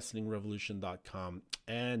out, TheWrestlingRevolution.com.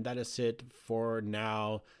 And that is it for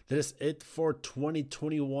now. That is it for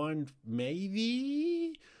 2021,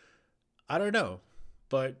 maybe? I don't know.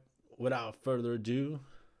 But without further ado,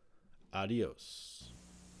 adios.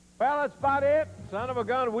 Well, that's about it. Son of a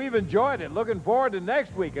gun, we've enjoyed it. Looking forward to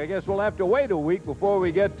next week. I guess we'll have to wait a week before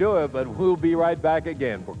we get to it, but we'll be right back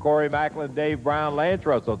again. For Corey Macklin, Dave Brown, Lance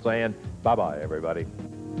Russell saying bye-bye, everybody.